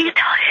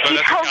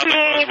tells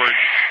me...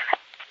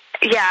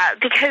 Yeah,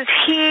 because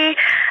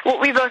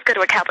we both go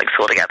to a Catholic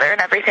school together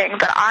and everything,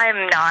 but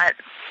I'm not.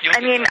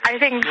 I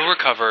think... You'll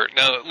recover.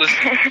 Now,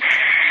 listen.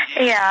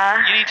 Yeah.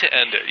 You need to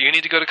end it. You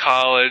need to go to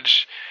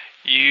college.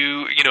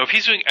 If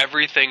he's doing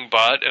everything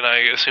but, and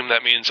I assume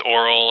that means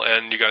oral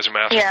and you guys are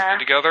masturbating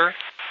together,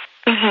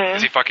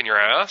 is he fucking your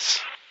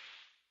ass?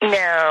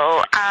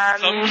 No.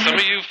 Some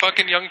of you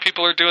fucking young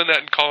people are doing that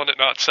and calling it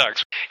not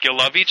sex. You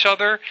love each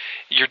other.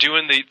 You're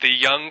doing the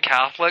young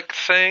Catholic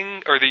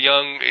thing, or the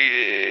young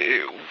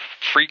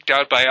freaked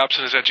out by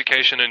abstinence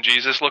education and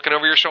Jesus looking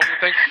over your shoulder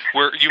thing,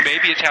 where you may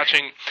be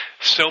attaching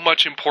so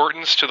much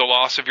importance to the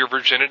loss of your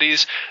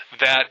virginities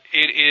that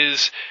it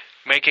is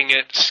making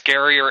it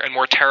scarier and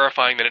more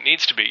terrifying than it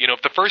needs to be.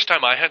 If the first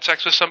time I had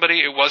sex with somebody,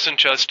 it wasn't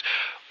just,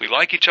 we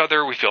like each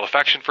other, we feel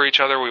affection for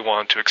each other, we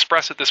want to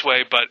express it this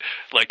way, but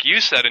like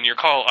you said in your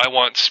call, I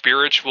want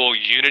spiritual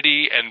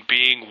unity and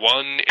being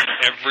one in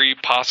every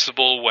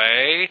possible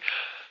way.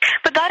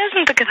 But that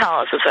isn't the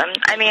Catholicism.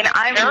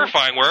 I'm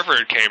terrifying wherever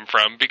it came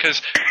from,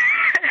 because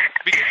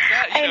Because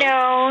I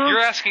know. You're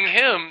asking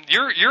him,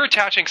 you're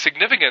attaching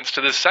significance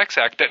to this sex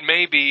act that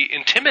may be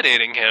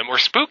intimidating him or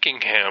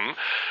spooking him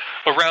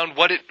around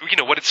what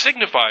it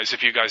signifies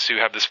if you guys do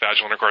have this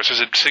vaginal intercourse.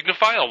 Does it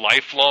signify a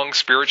lifelong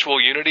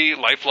spiritual unity,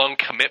 lifelong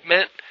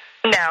commitment?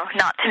 No,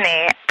 not to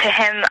me. To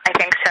him, I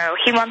think so.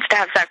 He wants to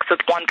have sex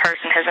with one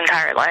person his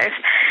entire life,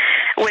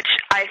 which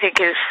I think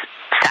is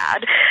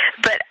sad.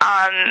 But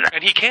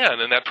and he can,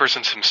 and that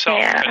person's himself,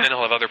 and then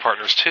he'll have other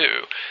partners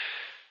too.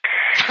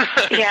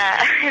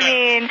 Yeah, I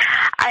mean,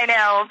 I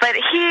know, but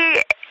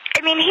he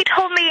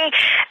told me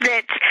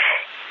that,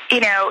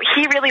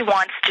 he really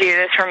wants to do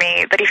this for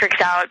me, but he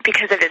freaks out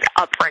because of his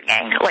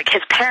upbringing. Like,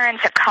 his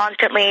parents have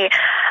constantly,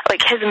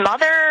 his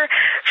mother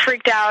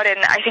freaked out, and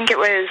I think it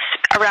was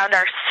around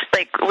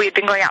we had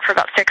been going out for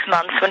about 6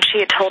 months when she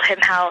had told him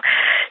how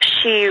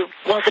she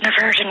wasn't a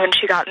virgin when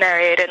she got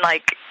married, and,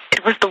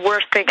 it was the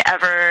worst thing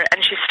ever,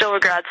 and she still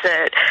regrets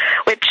it,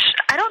 which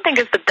I don't think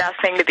is the best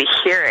thing to be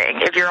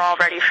hearing if you're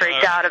already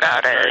freaked out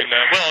about it.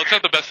 Well, it's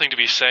not the best thing to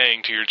be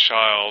saying to your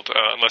child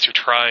unless you're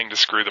trying to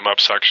screw them up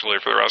sexually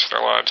for the rest of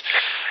their lives.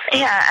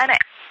 Yeah, and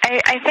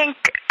I think,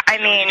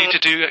 you need to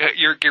do,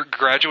 you're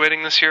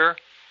graduating this year?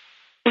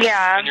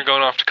 Yeah. And you're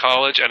going off to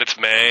college, and it's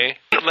May.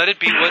 Let it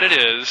be what it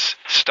is.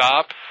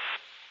 Stop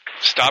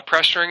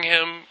pressuring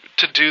him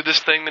to do this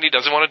thing that he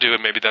doesn't want to do,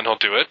 and maybe then he'll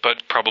do it,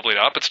 but probably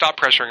not. But stop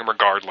pressuring him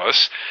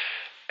regardless.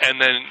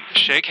 And then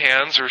shake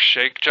hands or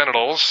shake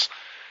genitals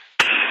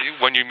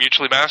when you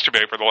mutually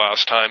masturbate for the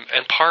last time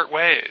and part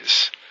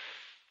ways.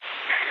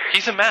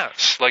 He's a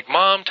mess.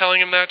 Mom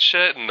telling him that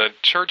shit, and the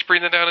church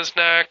breathing down his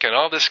neck, and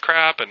all this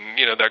crap, and,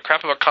 that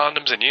crap about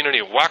condoms and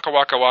unity, waka,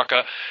 waka,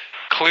 waka.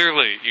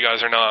 Clearly, you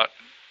guys are not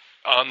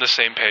on the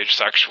same page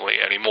sexually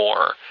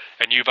anymore.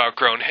 And you've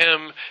outgrown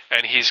him,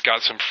 and he's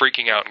got some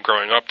freaking out and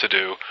growing up to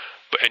do.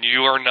 And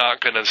you are not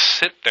going to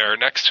sit there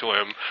next to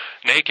him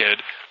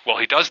naked while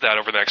he does that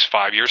over the next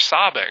 5 years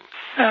sobbing.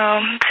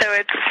 So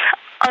it's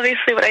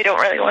obviously what I don't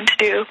really want to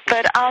do.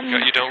 But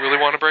you don't really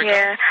want to break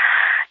up?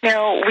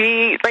 No,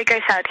 like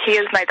I said, he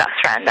is my best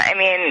friend. I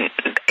mean,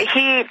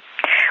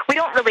 we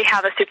don't really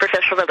have a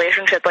superficial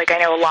relationship like I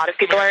know a lot of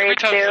people are able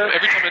to do.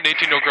 Every time an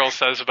 18-year-old girl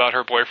says about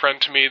her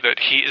boyfriend to me that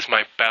he is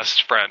my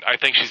best friend, I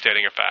think she's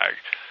dating a fag.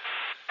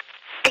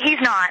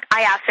 He's not.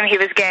 I asked him if he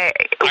was gay.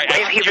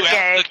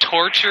 The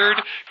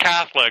tortured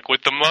Catholic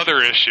with the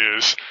mother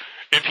issues.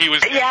 If he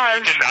was gay, oh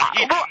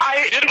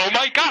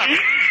my God, he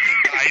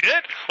denied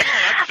it.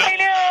 I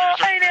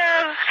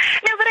know.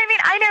 No, but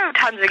I know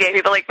tons of gay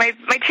people. My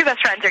two best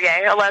friends are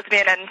gay, a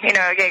lesbian and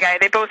a gay guy.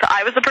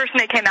 I was the person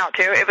they came out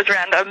to. It was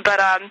random, but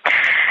I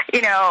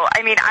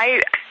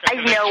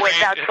know what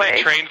that's like.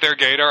 They trained their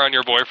gaydar on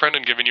your boyfriend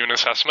and given you an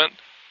assessment.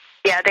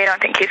 Yeah, they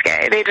don't think he's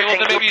gay. They just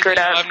think he's screwed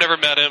up. I've never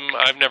met him.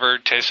 I've never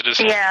tasted his...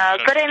 Yeah,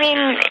 but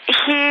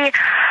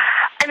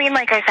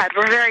like I said,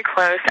 we're very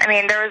close.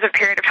 There was a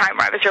period of time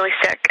where I was really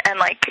sick, and,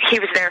 he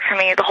was there for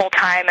me the whole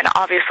time, and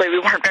obviously we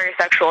weren't very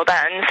sexual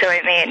then. So,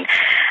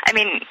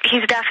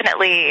 he's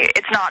definitely...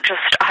 It's not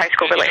just a high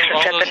school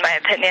relationship, in my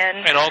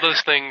opinion. And all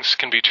those things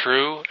can be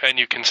true, and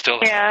you can still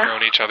have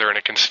grown each other, and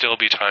it can still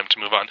be time to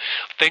move on.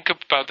 Think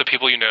about the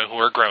people you know who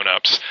are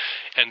grown-ups,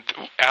 and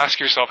ask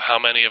yourself how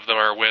many of them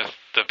are with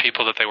the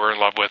people that they were in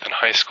love with in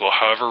high school.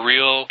 However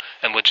real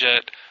and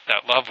legit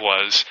that love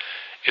was,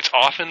 it's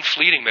often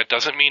fleeting. That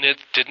doesn't mean it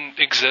didn't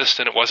exist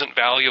and it wasn't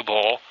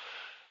valuable,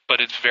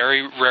 but it's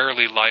very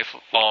rarely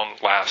lifelong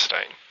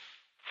lasting.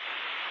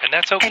 And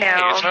that's okay. I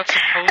know. It's not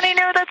supposed and I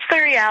know that's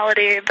the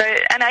reality,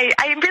 and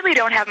I really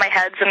don't have my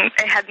head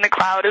in the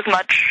cloud as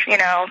much,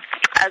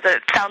 as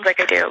it sounds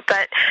like I do.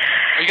 But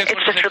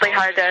it's just really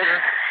hard to...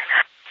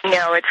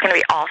 No, it's going to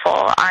be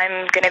awful.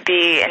 I'm going to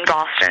be in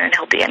Boston and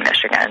he'll be in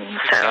Michigan.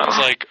 So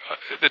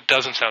it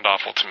doesn't sound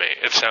awful to me.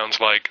 It sounds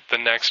like the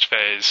next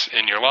phase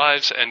in your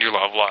lives and your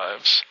love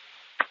lives.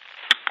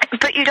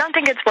 But you don't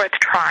think it's worth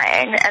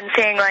trying and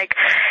seeing,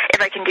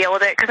 if I can deal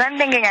with it? Because I'm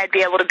thinking I'd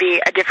be able to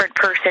be a different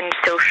person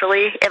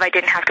socially if I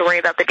didn't have to worry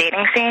about the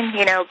dating scene,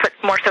 put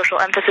more social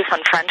emphasis on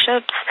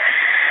friendships.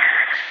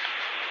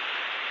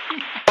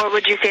 Or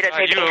would you say that's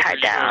maybe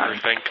tied down?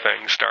 You overthink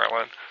things,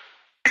 darling.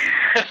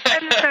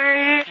 I'm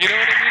sorry. You know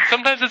what I mean?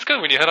 Sometimes it's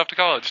good when you head off to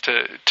college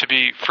to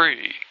be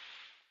free.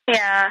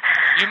 Yeah.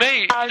 You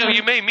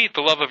may meet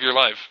the love of your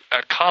life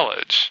at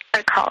college.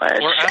 At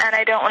college, and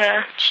I don't want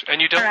to.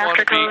 And you don't want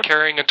to be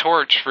carrying a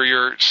torch for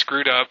your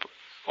screwed up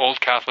old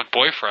Catholic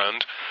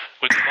boyfriend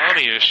with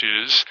mommy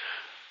issues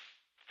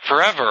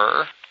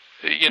forever.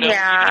 Even if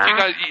you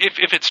guys,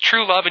 if it's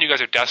true love and you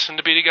guys are destined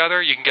to be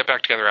together, you can get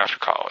back together after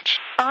college.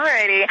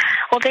 Alrighty.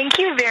 Well, thank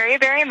you very,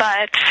 very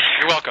much.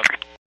 You're welcome.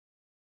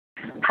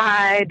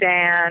 Hi,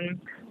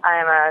 Dan.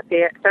 I'm a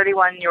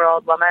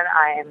 31-year-old woman.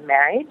 I am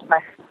married. My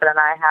husband and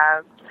I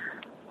have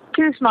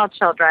 2 small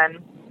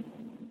children.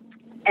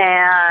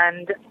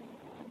 And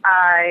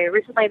I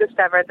recently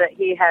discovered that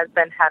he has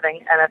been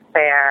having an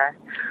affair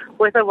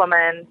with a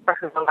woman for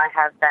whom I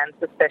have been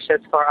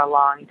suspicious for a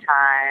long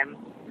time.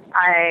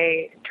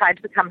 I tried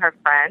to become her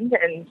friend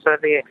in sort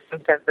of the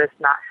extent of this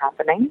not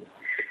happening.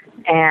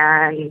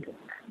 And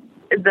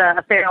the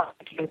affair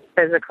became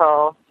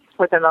physical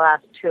within the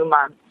last 2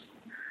 months.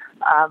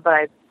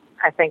 But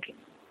I think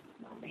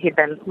he'd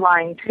been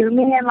lying to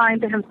me and lying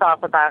to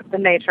himself about the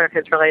nature of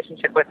his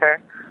relationship with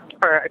her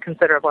for a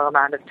considerable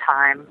amount of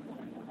time.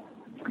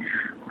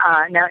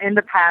 Now, in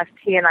the past,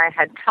 he and I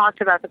had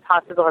talked about the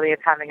possibility of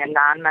having a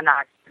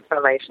non-monogamous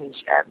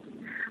relationship,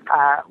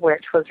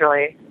 which was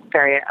really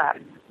very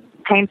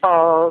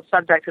painful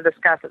subject to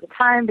discuss at the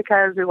time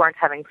because we weren't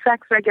having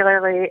sex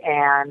regularly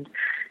and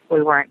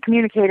we weren't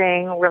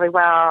communicating really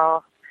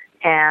well,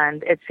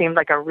 and it seemed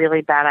like a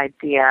really bad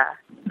idea.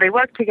 They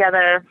worked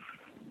together.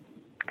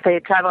 They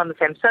travel in the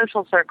same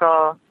social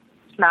circle.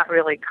 It's not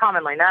really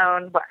commonly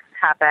known what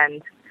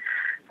happened.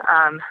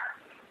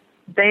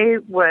 They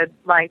would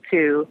like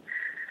to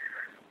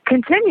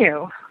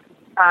continue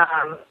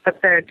what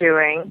they're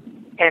doing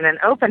in an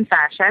open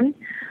fashion,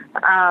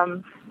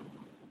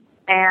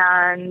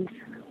 and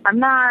I'm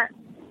not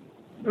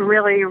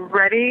really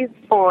ready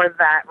for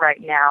that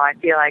right now. I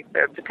feel like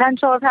the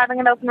potential of having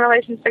an open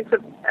relationship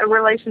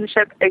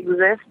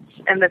exists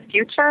in the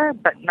future,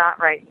 but not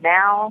right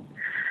now.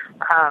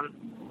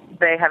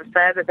 They have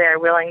said that they are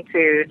willing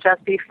to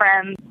just be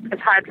friends.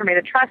 It's hard for me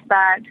to trust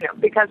that,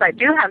 because I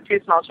do have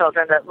 2 small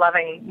children, that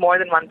loving more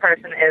than one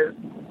person is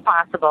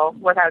possible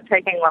without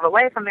taking love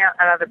away from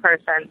another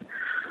person.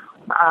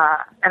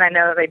 And I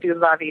know that they do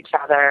love each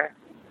other,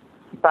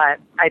 but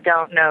I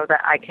don't know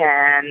that I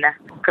can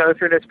go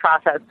through this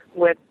process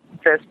with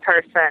this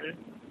person,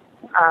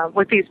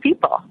 with these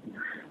people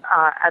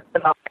at the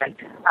moment.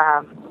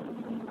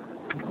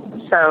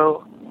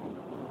 So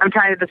I'm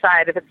trying to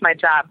decide if it's my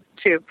job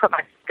to put my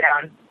foot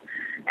down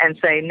and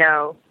say,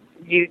 no,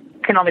 you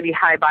can only be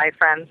hi-bye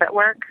friends at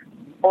work,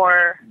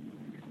 or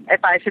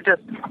if I should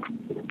just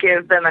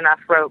give them enough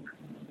rope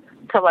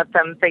to let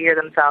them figure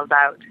themselves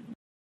out.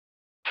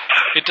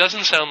 It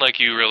doesn't sound like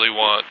you really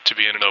want to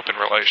be in an open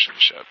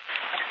relationship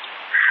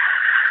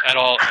at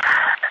all.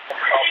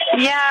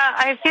 Yeah,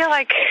 I feel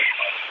like...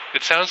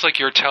 It sounds like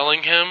you're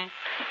telling him,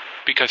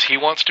 because he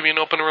wants to be in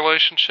an open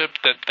relationship,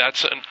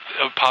 that's a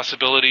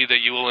possibility that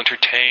you will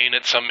entertain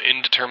at some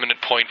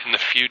indeterminate point in the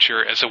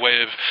future as a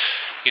way of,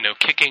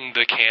 kicking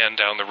the can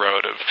down the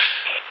road, of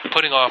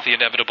putting off the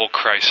inevitable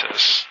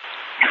crisis.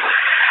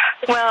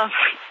 Well,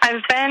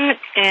 I've been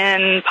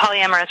in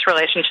polyamorous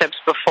relationships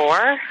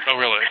before. Oh,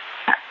 really?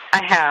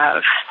 I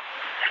have.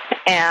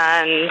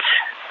 And,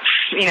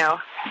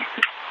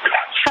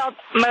 felt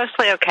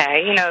mostly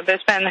okay.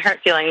 There's been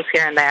hurt feelings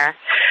here and there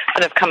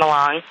that have come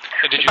along.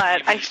 And did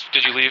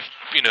you leave,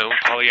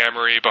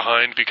 polyamory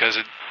behind because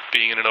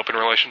being in an open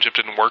relationship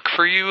didn't work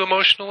for you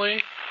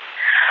emotionally?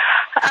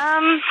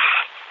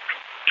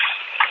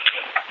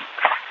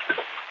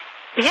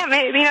 Yeah,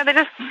 maybe, they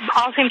just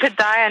all seem to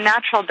die a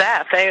natural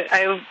death.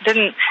 I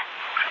didn't...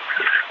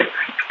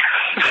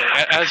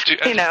 As do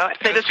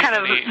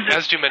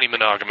many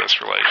monogamous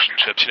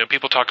relationships.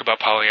 People talk about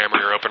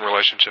polyamory or open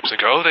relationships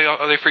and go,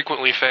 they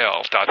frequently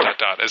fail, ...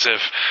 as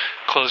if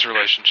closed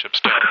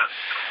relationships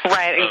don't.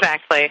 Right,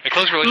 exactly.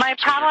 My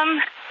problem...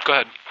 Go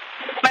ahead.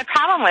 My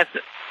problem with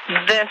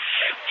this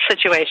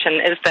situation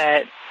is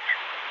that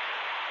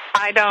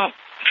I don't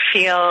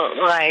feel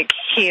like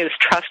he is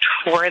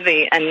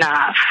trustworthy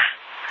enough.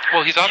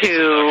 Well, he's obviously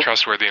not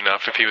trustworthy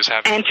enough if he was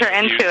having enter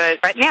into it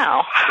right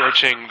now.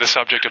 Broaching the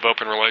subject of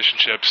open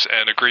relationships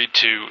and agreed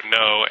to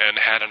no and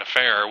had an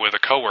affair with a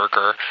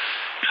coworker.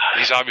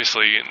 He's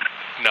obviously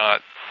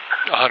not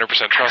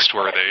 100%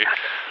 trustworthy.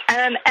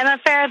 And an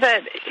affair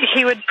that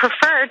he would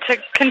prefer to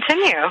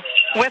continue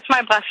with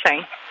my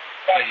blessing.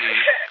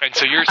 Mm-hmm. And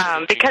so you're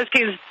because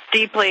he's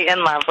deeply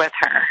in love with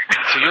her.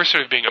 So you're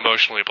sort of being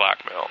emotionally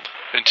blackmailed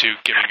into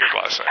giving your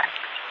blessing.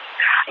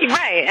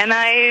 Right, and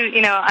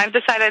I've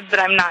decided that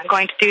I'm not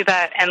going to do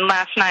that, and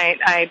last night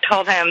I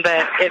told him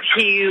that if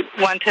he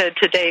wanted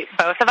to date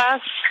both of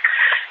us,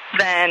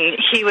 then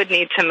he would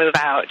need to move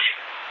out.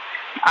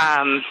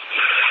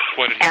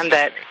 What did he say?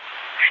 That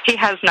he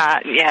has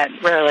not yet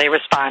really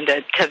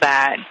responded to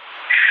that,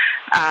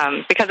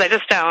 because I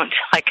just don't,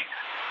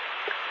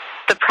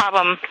 the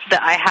problem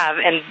that I have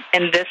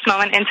in this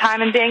moment in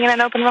time in being in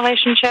an open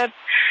relationship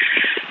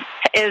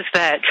is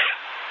that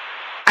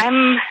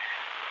I'm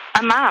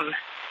a mom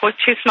with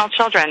 2 small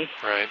children.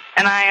 Right.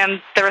 And I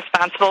am the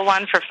responsible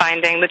one for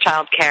finding the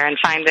child care and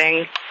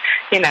finding,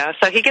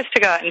 so he gets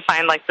to go out and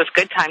find this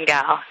good time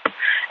gal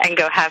and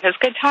go have his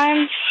good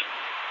times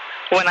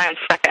when I'm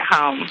stuck at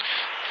home.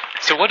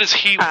 So what does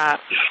he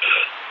want?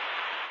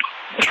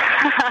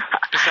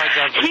 Besides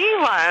that, he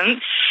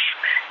wants...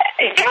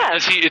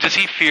 Yes. Does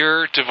he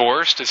fear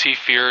divorce? Does he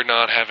fear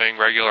not having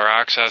regular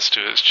access to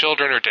his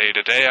children or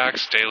day-to-day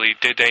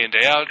day in,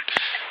 day out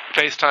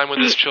FaceTime with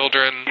his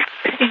children?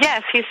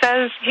 Yes, he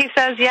says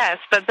yes,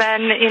 but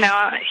then,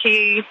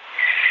 he...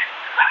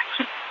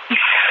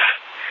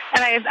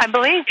 And I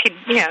believe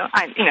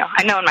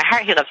I know in my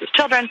heart he loves his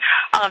children,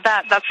 all of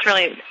that. That's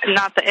really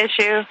not the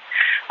issue.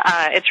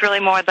 It's really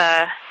more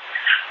the...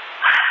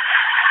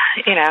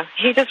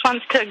 he just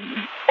wants to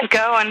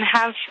go and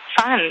have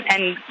fun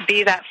and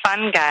be that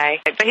fun guy.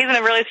 But he's in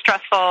a really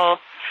stressful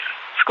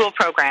school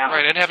program.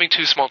 Right, and having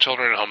two small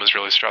children at home is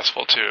really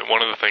stressful, too.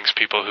 One of the things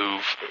people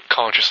who've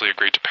consciously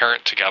agreed to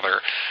parent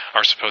together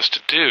are supposed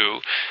to do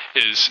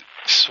is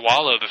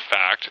swallow the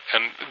fact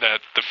and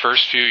that the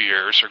first few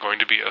years are going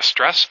to be a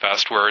stress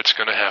fest where it's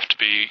going to have to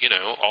be,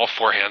 all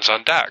four hands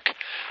on deck.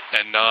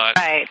 And not,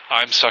 right.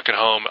 I'm stuck at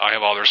home, I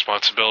have all the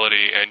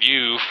responsibility, and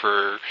you,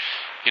 for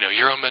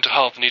your own mental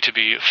health, need to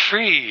be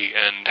free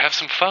and have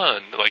some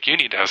fun. Like, you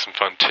need to have some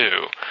fun,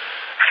 too.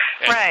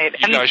 And right.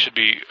 You guys should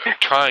be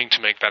trying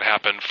to make that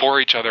happen for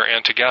each other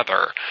and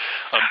together.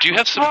 Do you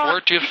have support? Well,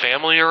 do you have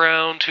family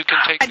around who can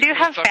take? I do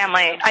have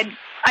family.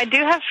 I do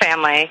have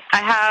family. I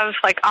have,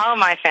 all of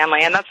my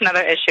family, and that's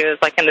another issue, is,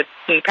 in the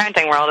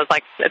parenting world, is,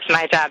 it's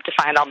my job to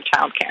find all the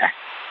child care.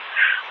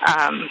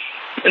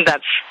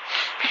 That's,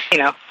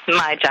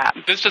 my job.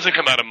 This doesn't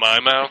come out of my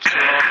mouth too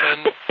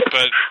often,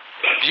 but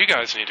you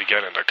guys need to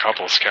get into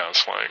couples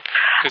counseling,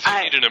 because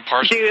you need an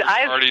impartial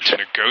party to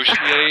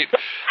negotiate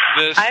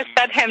this. I've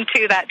set him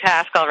to that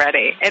task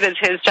already. It is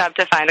his job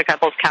to find a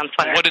couples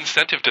counselor. What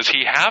incentive does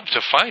he have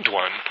to find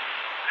one?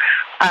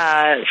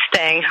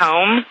 Staying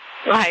home,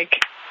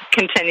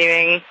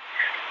 continuing.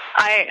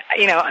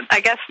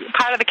 I guess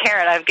part of the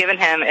carrot I've given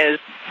him is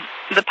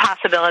the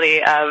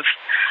possibility of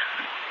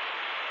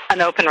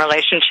an open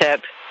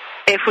relationship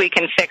if we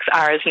can fix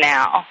ours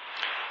now.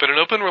 But an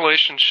open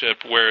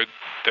relationship where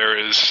there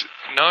is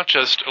not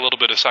just a little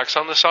bit of sex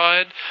on the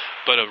side,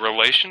 but a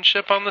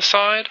relationship on the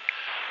side,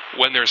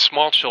 when there's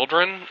small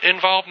children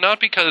involved, not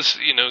because,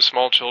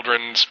 small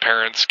children's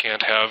parents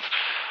can't have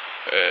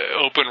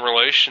open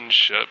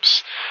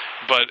relationships,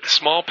 but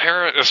small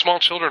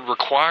children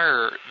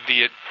require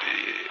the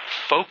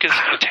focused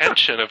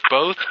attention of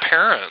both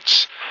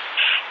parents.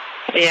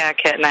 Yeah,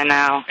 kitten, I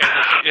know.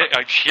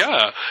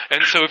 Yeah,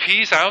 and so if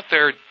he's out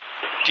there,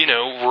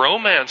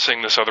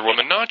 romancing this other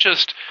woman, not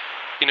just,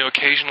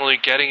 occasionally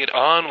getting it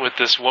on with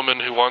this woman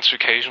who wants to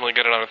occasionally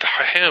get it on with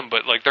him,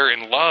 but they're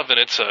in love and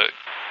it's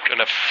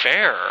an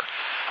affair.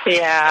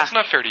 Yeah. That's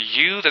not fair to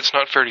you. That's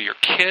not fair to your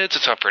kids.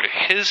 It's not fair to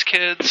his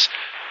kids.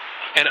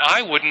 And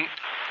I wouldn't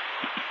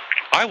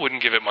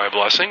give it my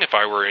blessing if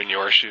I were in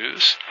your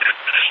shoes.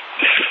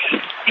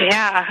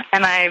 Yeah,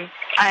 and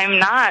I'm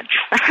not.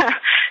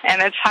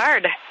 And it's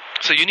hard.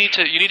 So you need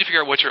to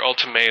figure out what your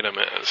ultimatum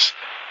is.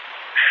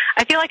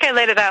 I feel like I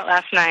laid it out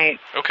last night.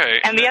 Okay.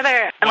 And the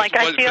other, I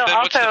feel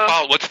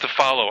also... What's the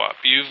follow-up?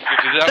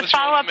 The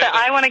follow-up that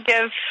I want to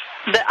give,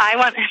 that I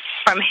want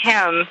from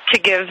him to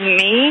give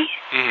me,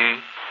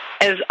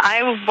 is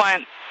I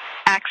want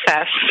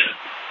access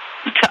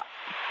to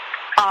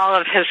all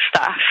of his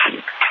stuff.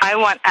 I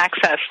want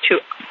access to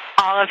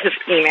all of his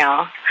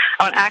email.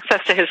 I want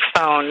access to his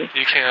phone.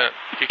 You can't.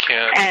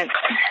 And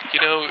you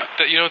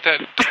know what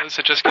that does?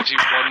 It just gives you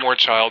one more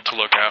child to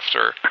look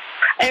after.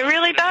 It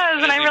really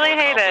does, and I really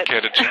hate it.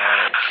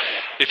 Child.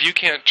 If you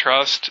can't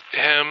trust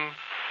him,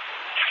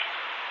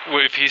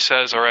 if he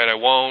says, all right, I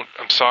won't,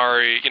 I'm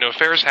sorry,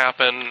 affairs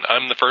happen.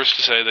 I'm the first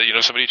to say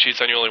that, somebody cheats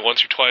on you only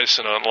once or twice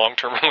in a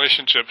long-term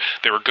relationship.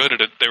 They were good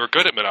at it. They were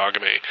good at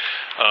monogamy,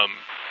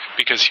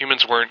 because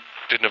humans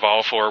didn't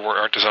evolve for,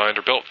 aren't designed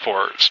or built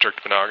for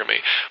strict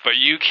monogamy. But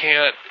you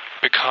can't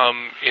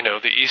become,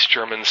 the East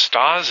German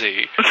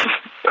Stasi,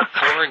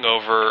 poring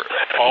over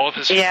all of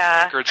his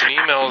records and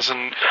emails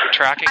and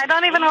tracking. I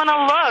don't even want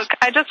to look.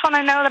 I just want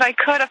to know that I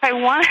could if I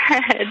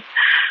wanted.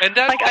 And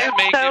that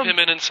may give him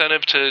an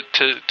incentive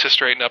to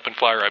straighten up and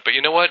fly right. But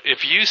you know what?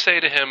 If you say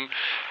to him,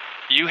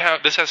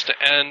 this has to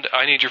end,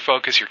 I need your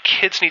focus, your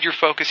kids need your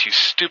focus, you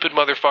stupid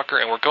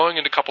motherfucker, and we're going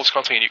into couples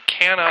counseling, and you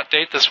cannot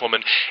date this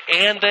woman,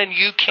 and then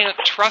you can't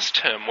trust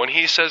him when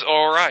he says,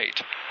 all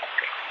right,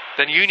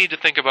 then you need to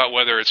think about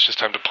whether it's just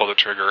time to pull the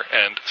trigger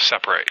and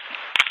separate.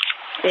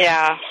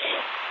 Yeah.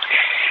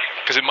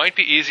 Because it might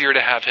be easier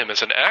to have him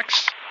as an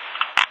ex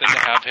than to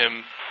have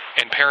him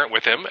and parent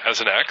with him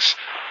as an ex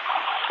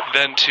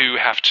than to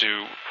have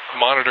to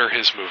monitor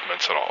his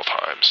movements at all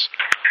times.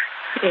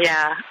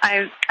 Yeah,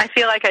 I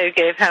feel like I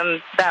gave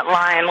him that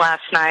line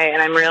last night,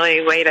 and I'm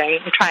really waiting.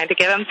 I'm trying to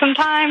give him some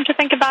time to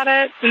think about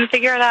it and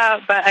figure it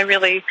out, but I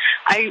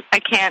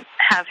can't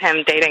have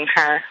him dating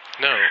her.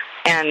 No.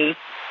 And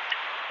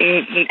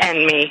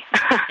me.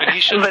 And he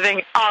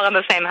living all in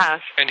the same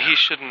house. And he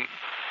shouldn't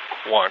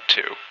want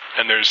to.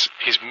 And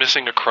he's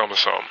missing a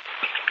chromosome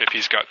if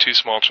he's got two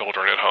small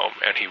children at home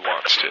and he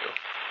wants to.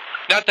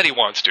 Not that he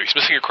wants to. He's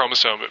missing a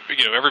chromosome.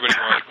 Everybody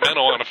wants. Men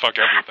all want to fuck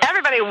everything.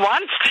 Everybody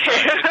wants to.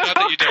 It's not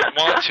that you don't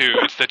want to.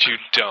 It's that you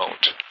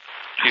don't.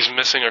 He's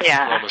missing a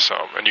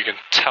chromosome, and you can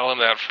tell him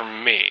that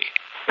from me.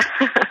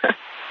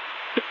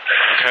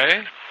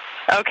 Okay?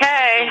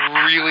 Okay.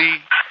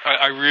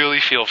 I really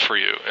feel for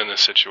you in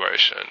this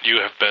situation.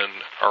 You have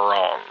been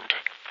wronged.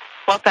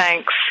 Well,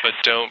 thanks. But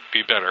don't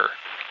be bitter,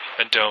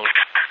 and don't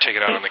take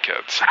it out on the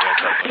kids. And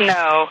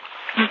don't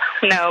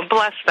No,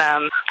 bless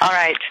them. All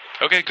right.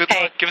 Okay, good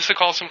luck. Give us a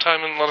call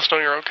sometime and let us know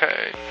you're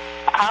okay.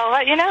 I'll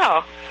let you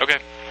know. Okay.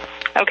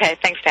 Okay,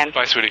 thanks, Dan.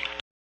 Bye, sweetie.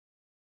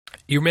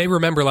 You may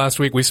remember last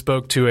week we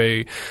spoke to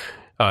a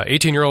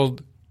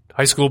 18-year-old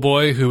high school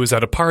boy who was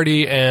at a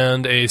party,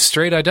 and a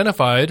straight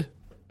identified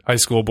high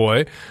school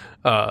boy,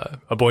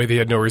 a boy that he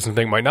had no reason to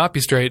think might not be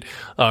straight,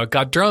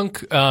 got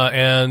drunk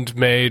and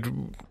made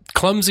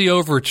clumsy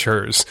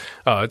overtures.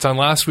 It's on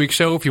last week's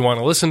show if you want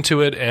to listen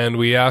to it, and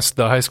we asked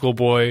the high school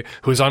boy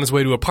who was on his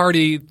way to a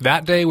party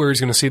that day where he's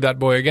going to see that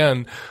boy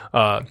again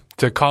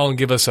to call and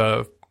give us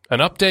an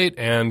update,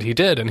 and he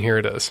did, and here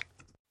it is.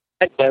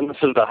 Hi, Ben. This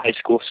is the high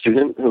school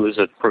student who was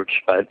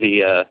approached by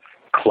the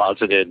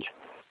closeted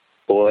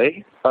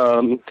boy.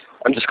 I'm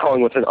just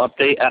calling with an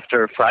update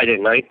after Friday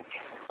night.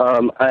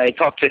 I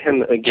talked to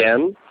him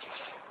again,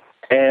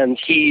 and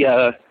he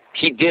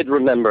did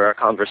remember our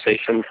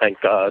conversation,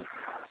 thank God.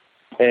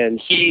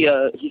 And he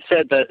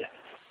said that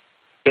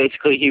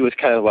basically he was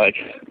kind of like,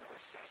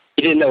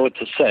 he didn't know what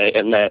to say,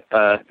 and that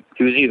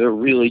he was either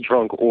really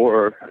drunk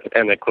or,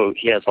 and I quote,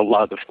 he has a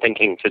lot of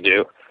thinking to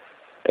do.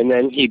 And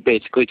then he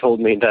basically told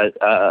me that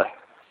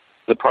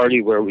the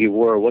party where we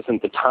were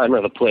wasn't the time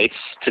or the place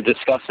to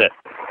discuss it,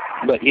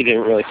 but he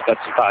didn't really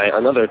specify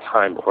another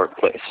time or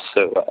place.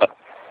 So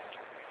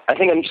I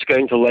think I'm just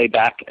going to lay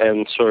back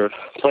and sort of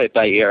play it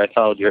by ear. I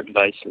followed your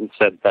advice and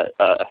said that,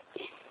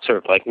 sort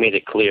of like made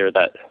it clear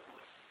that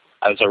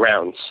I was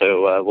around.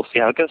 So we'll see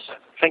how it goes.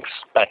 Thanks.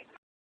 Bye.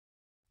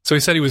 So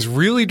he said he was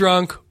really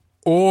drunk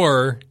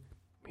or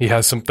he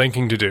has some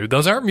thinking to do.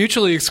 Those aren't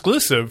mutually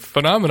exclusive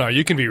phenomena.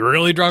 You can be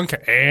really drunk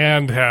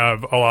and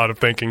have a lot of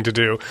thinking to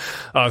do.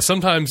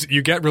 Sometimes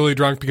you get really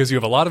drunk because you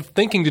have a lot of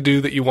thinking to do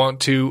that you want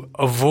to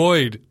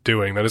avoid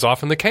doing. That is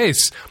often the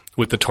case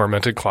with the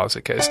tormented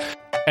closet case.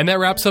 And that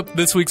wraps up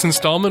this week's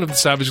installment of the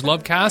Savage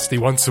Love Cast, the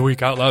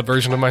once-a-week out-loud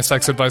version of my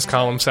sex advice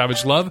column,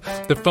 Savage Love.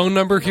 The phone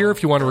number here,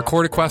 if you want to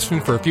record a question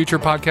for a future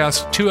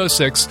podcast,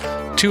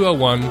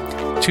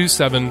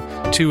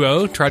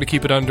 206-201-2720. Try to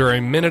keep it under a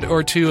minute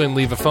or two and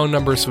leave a phone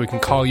number so we can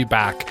call you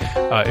back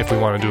if we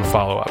want to do a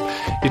follow-up.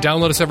 You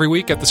download us every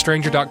week at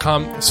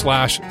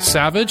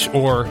thestranger.com/savage,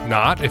 or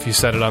not, if you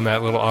set it on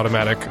that little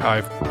automatic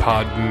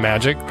iPod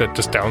magic that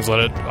just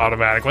downloads it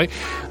automatically.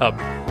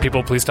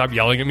 People, please stop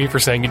yelling at me for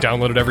saying you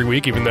download it every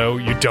week, even though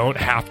you don't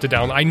have to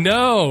download. I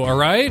know, all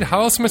right?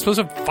 How else am I supposed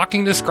to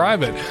fucking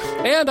describe it?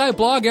 And I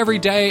blog every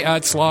day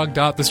at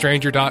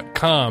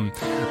slog.thestranger.com.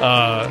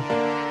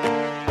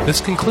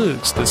 This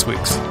concludes this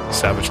week's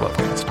Savage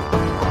Lovecast.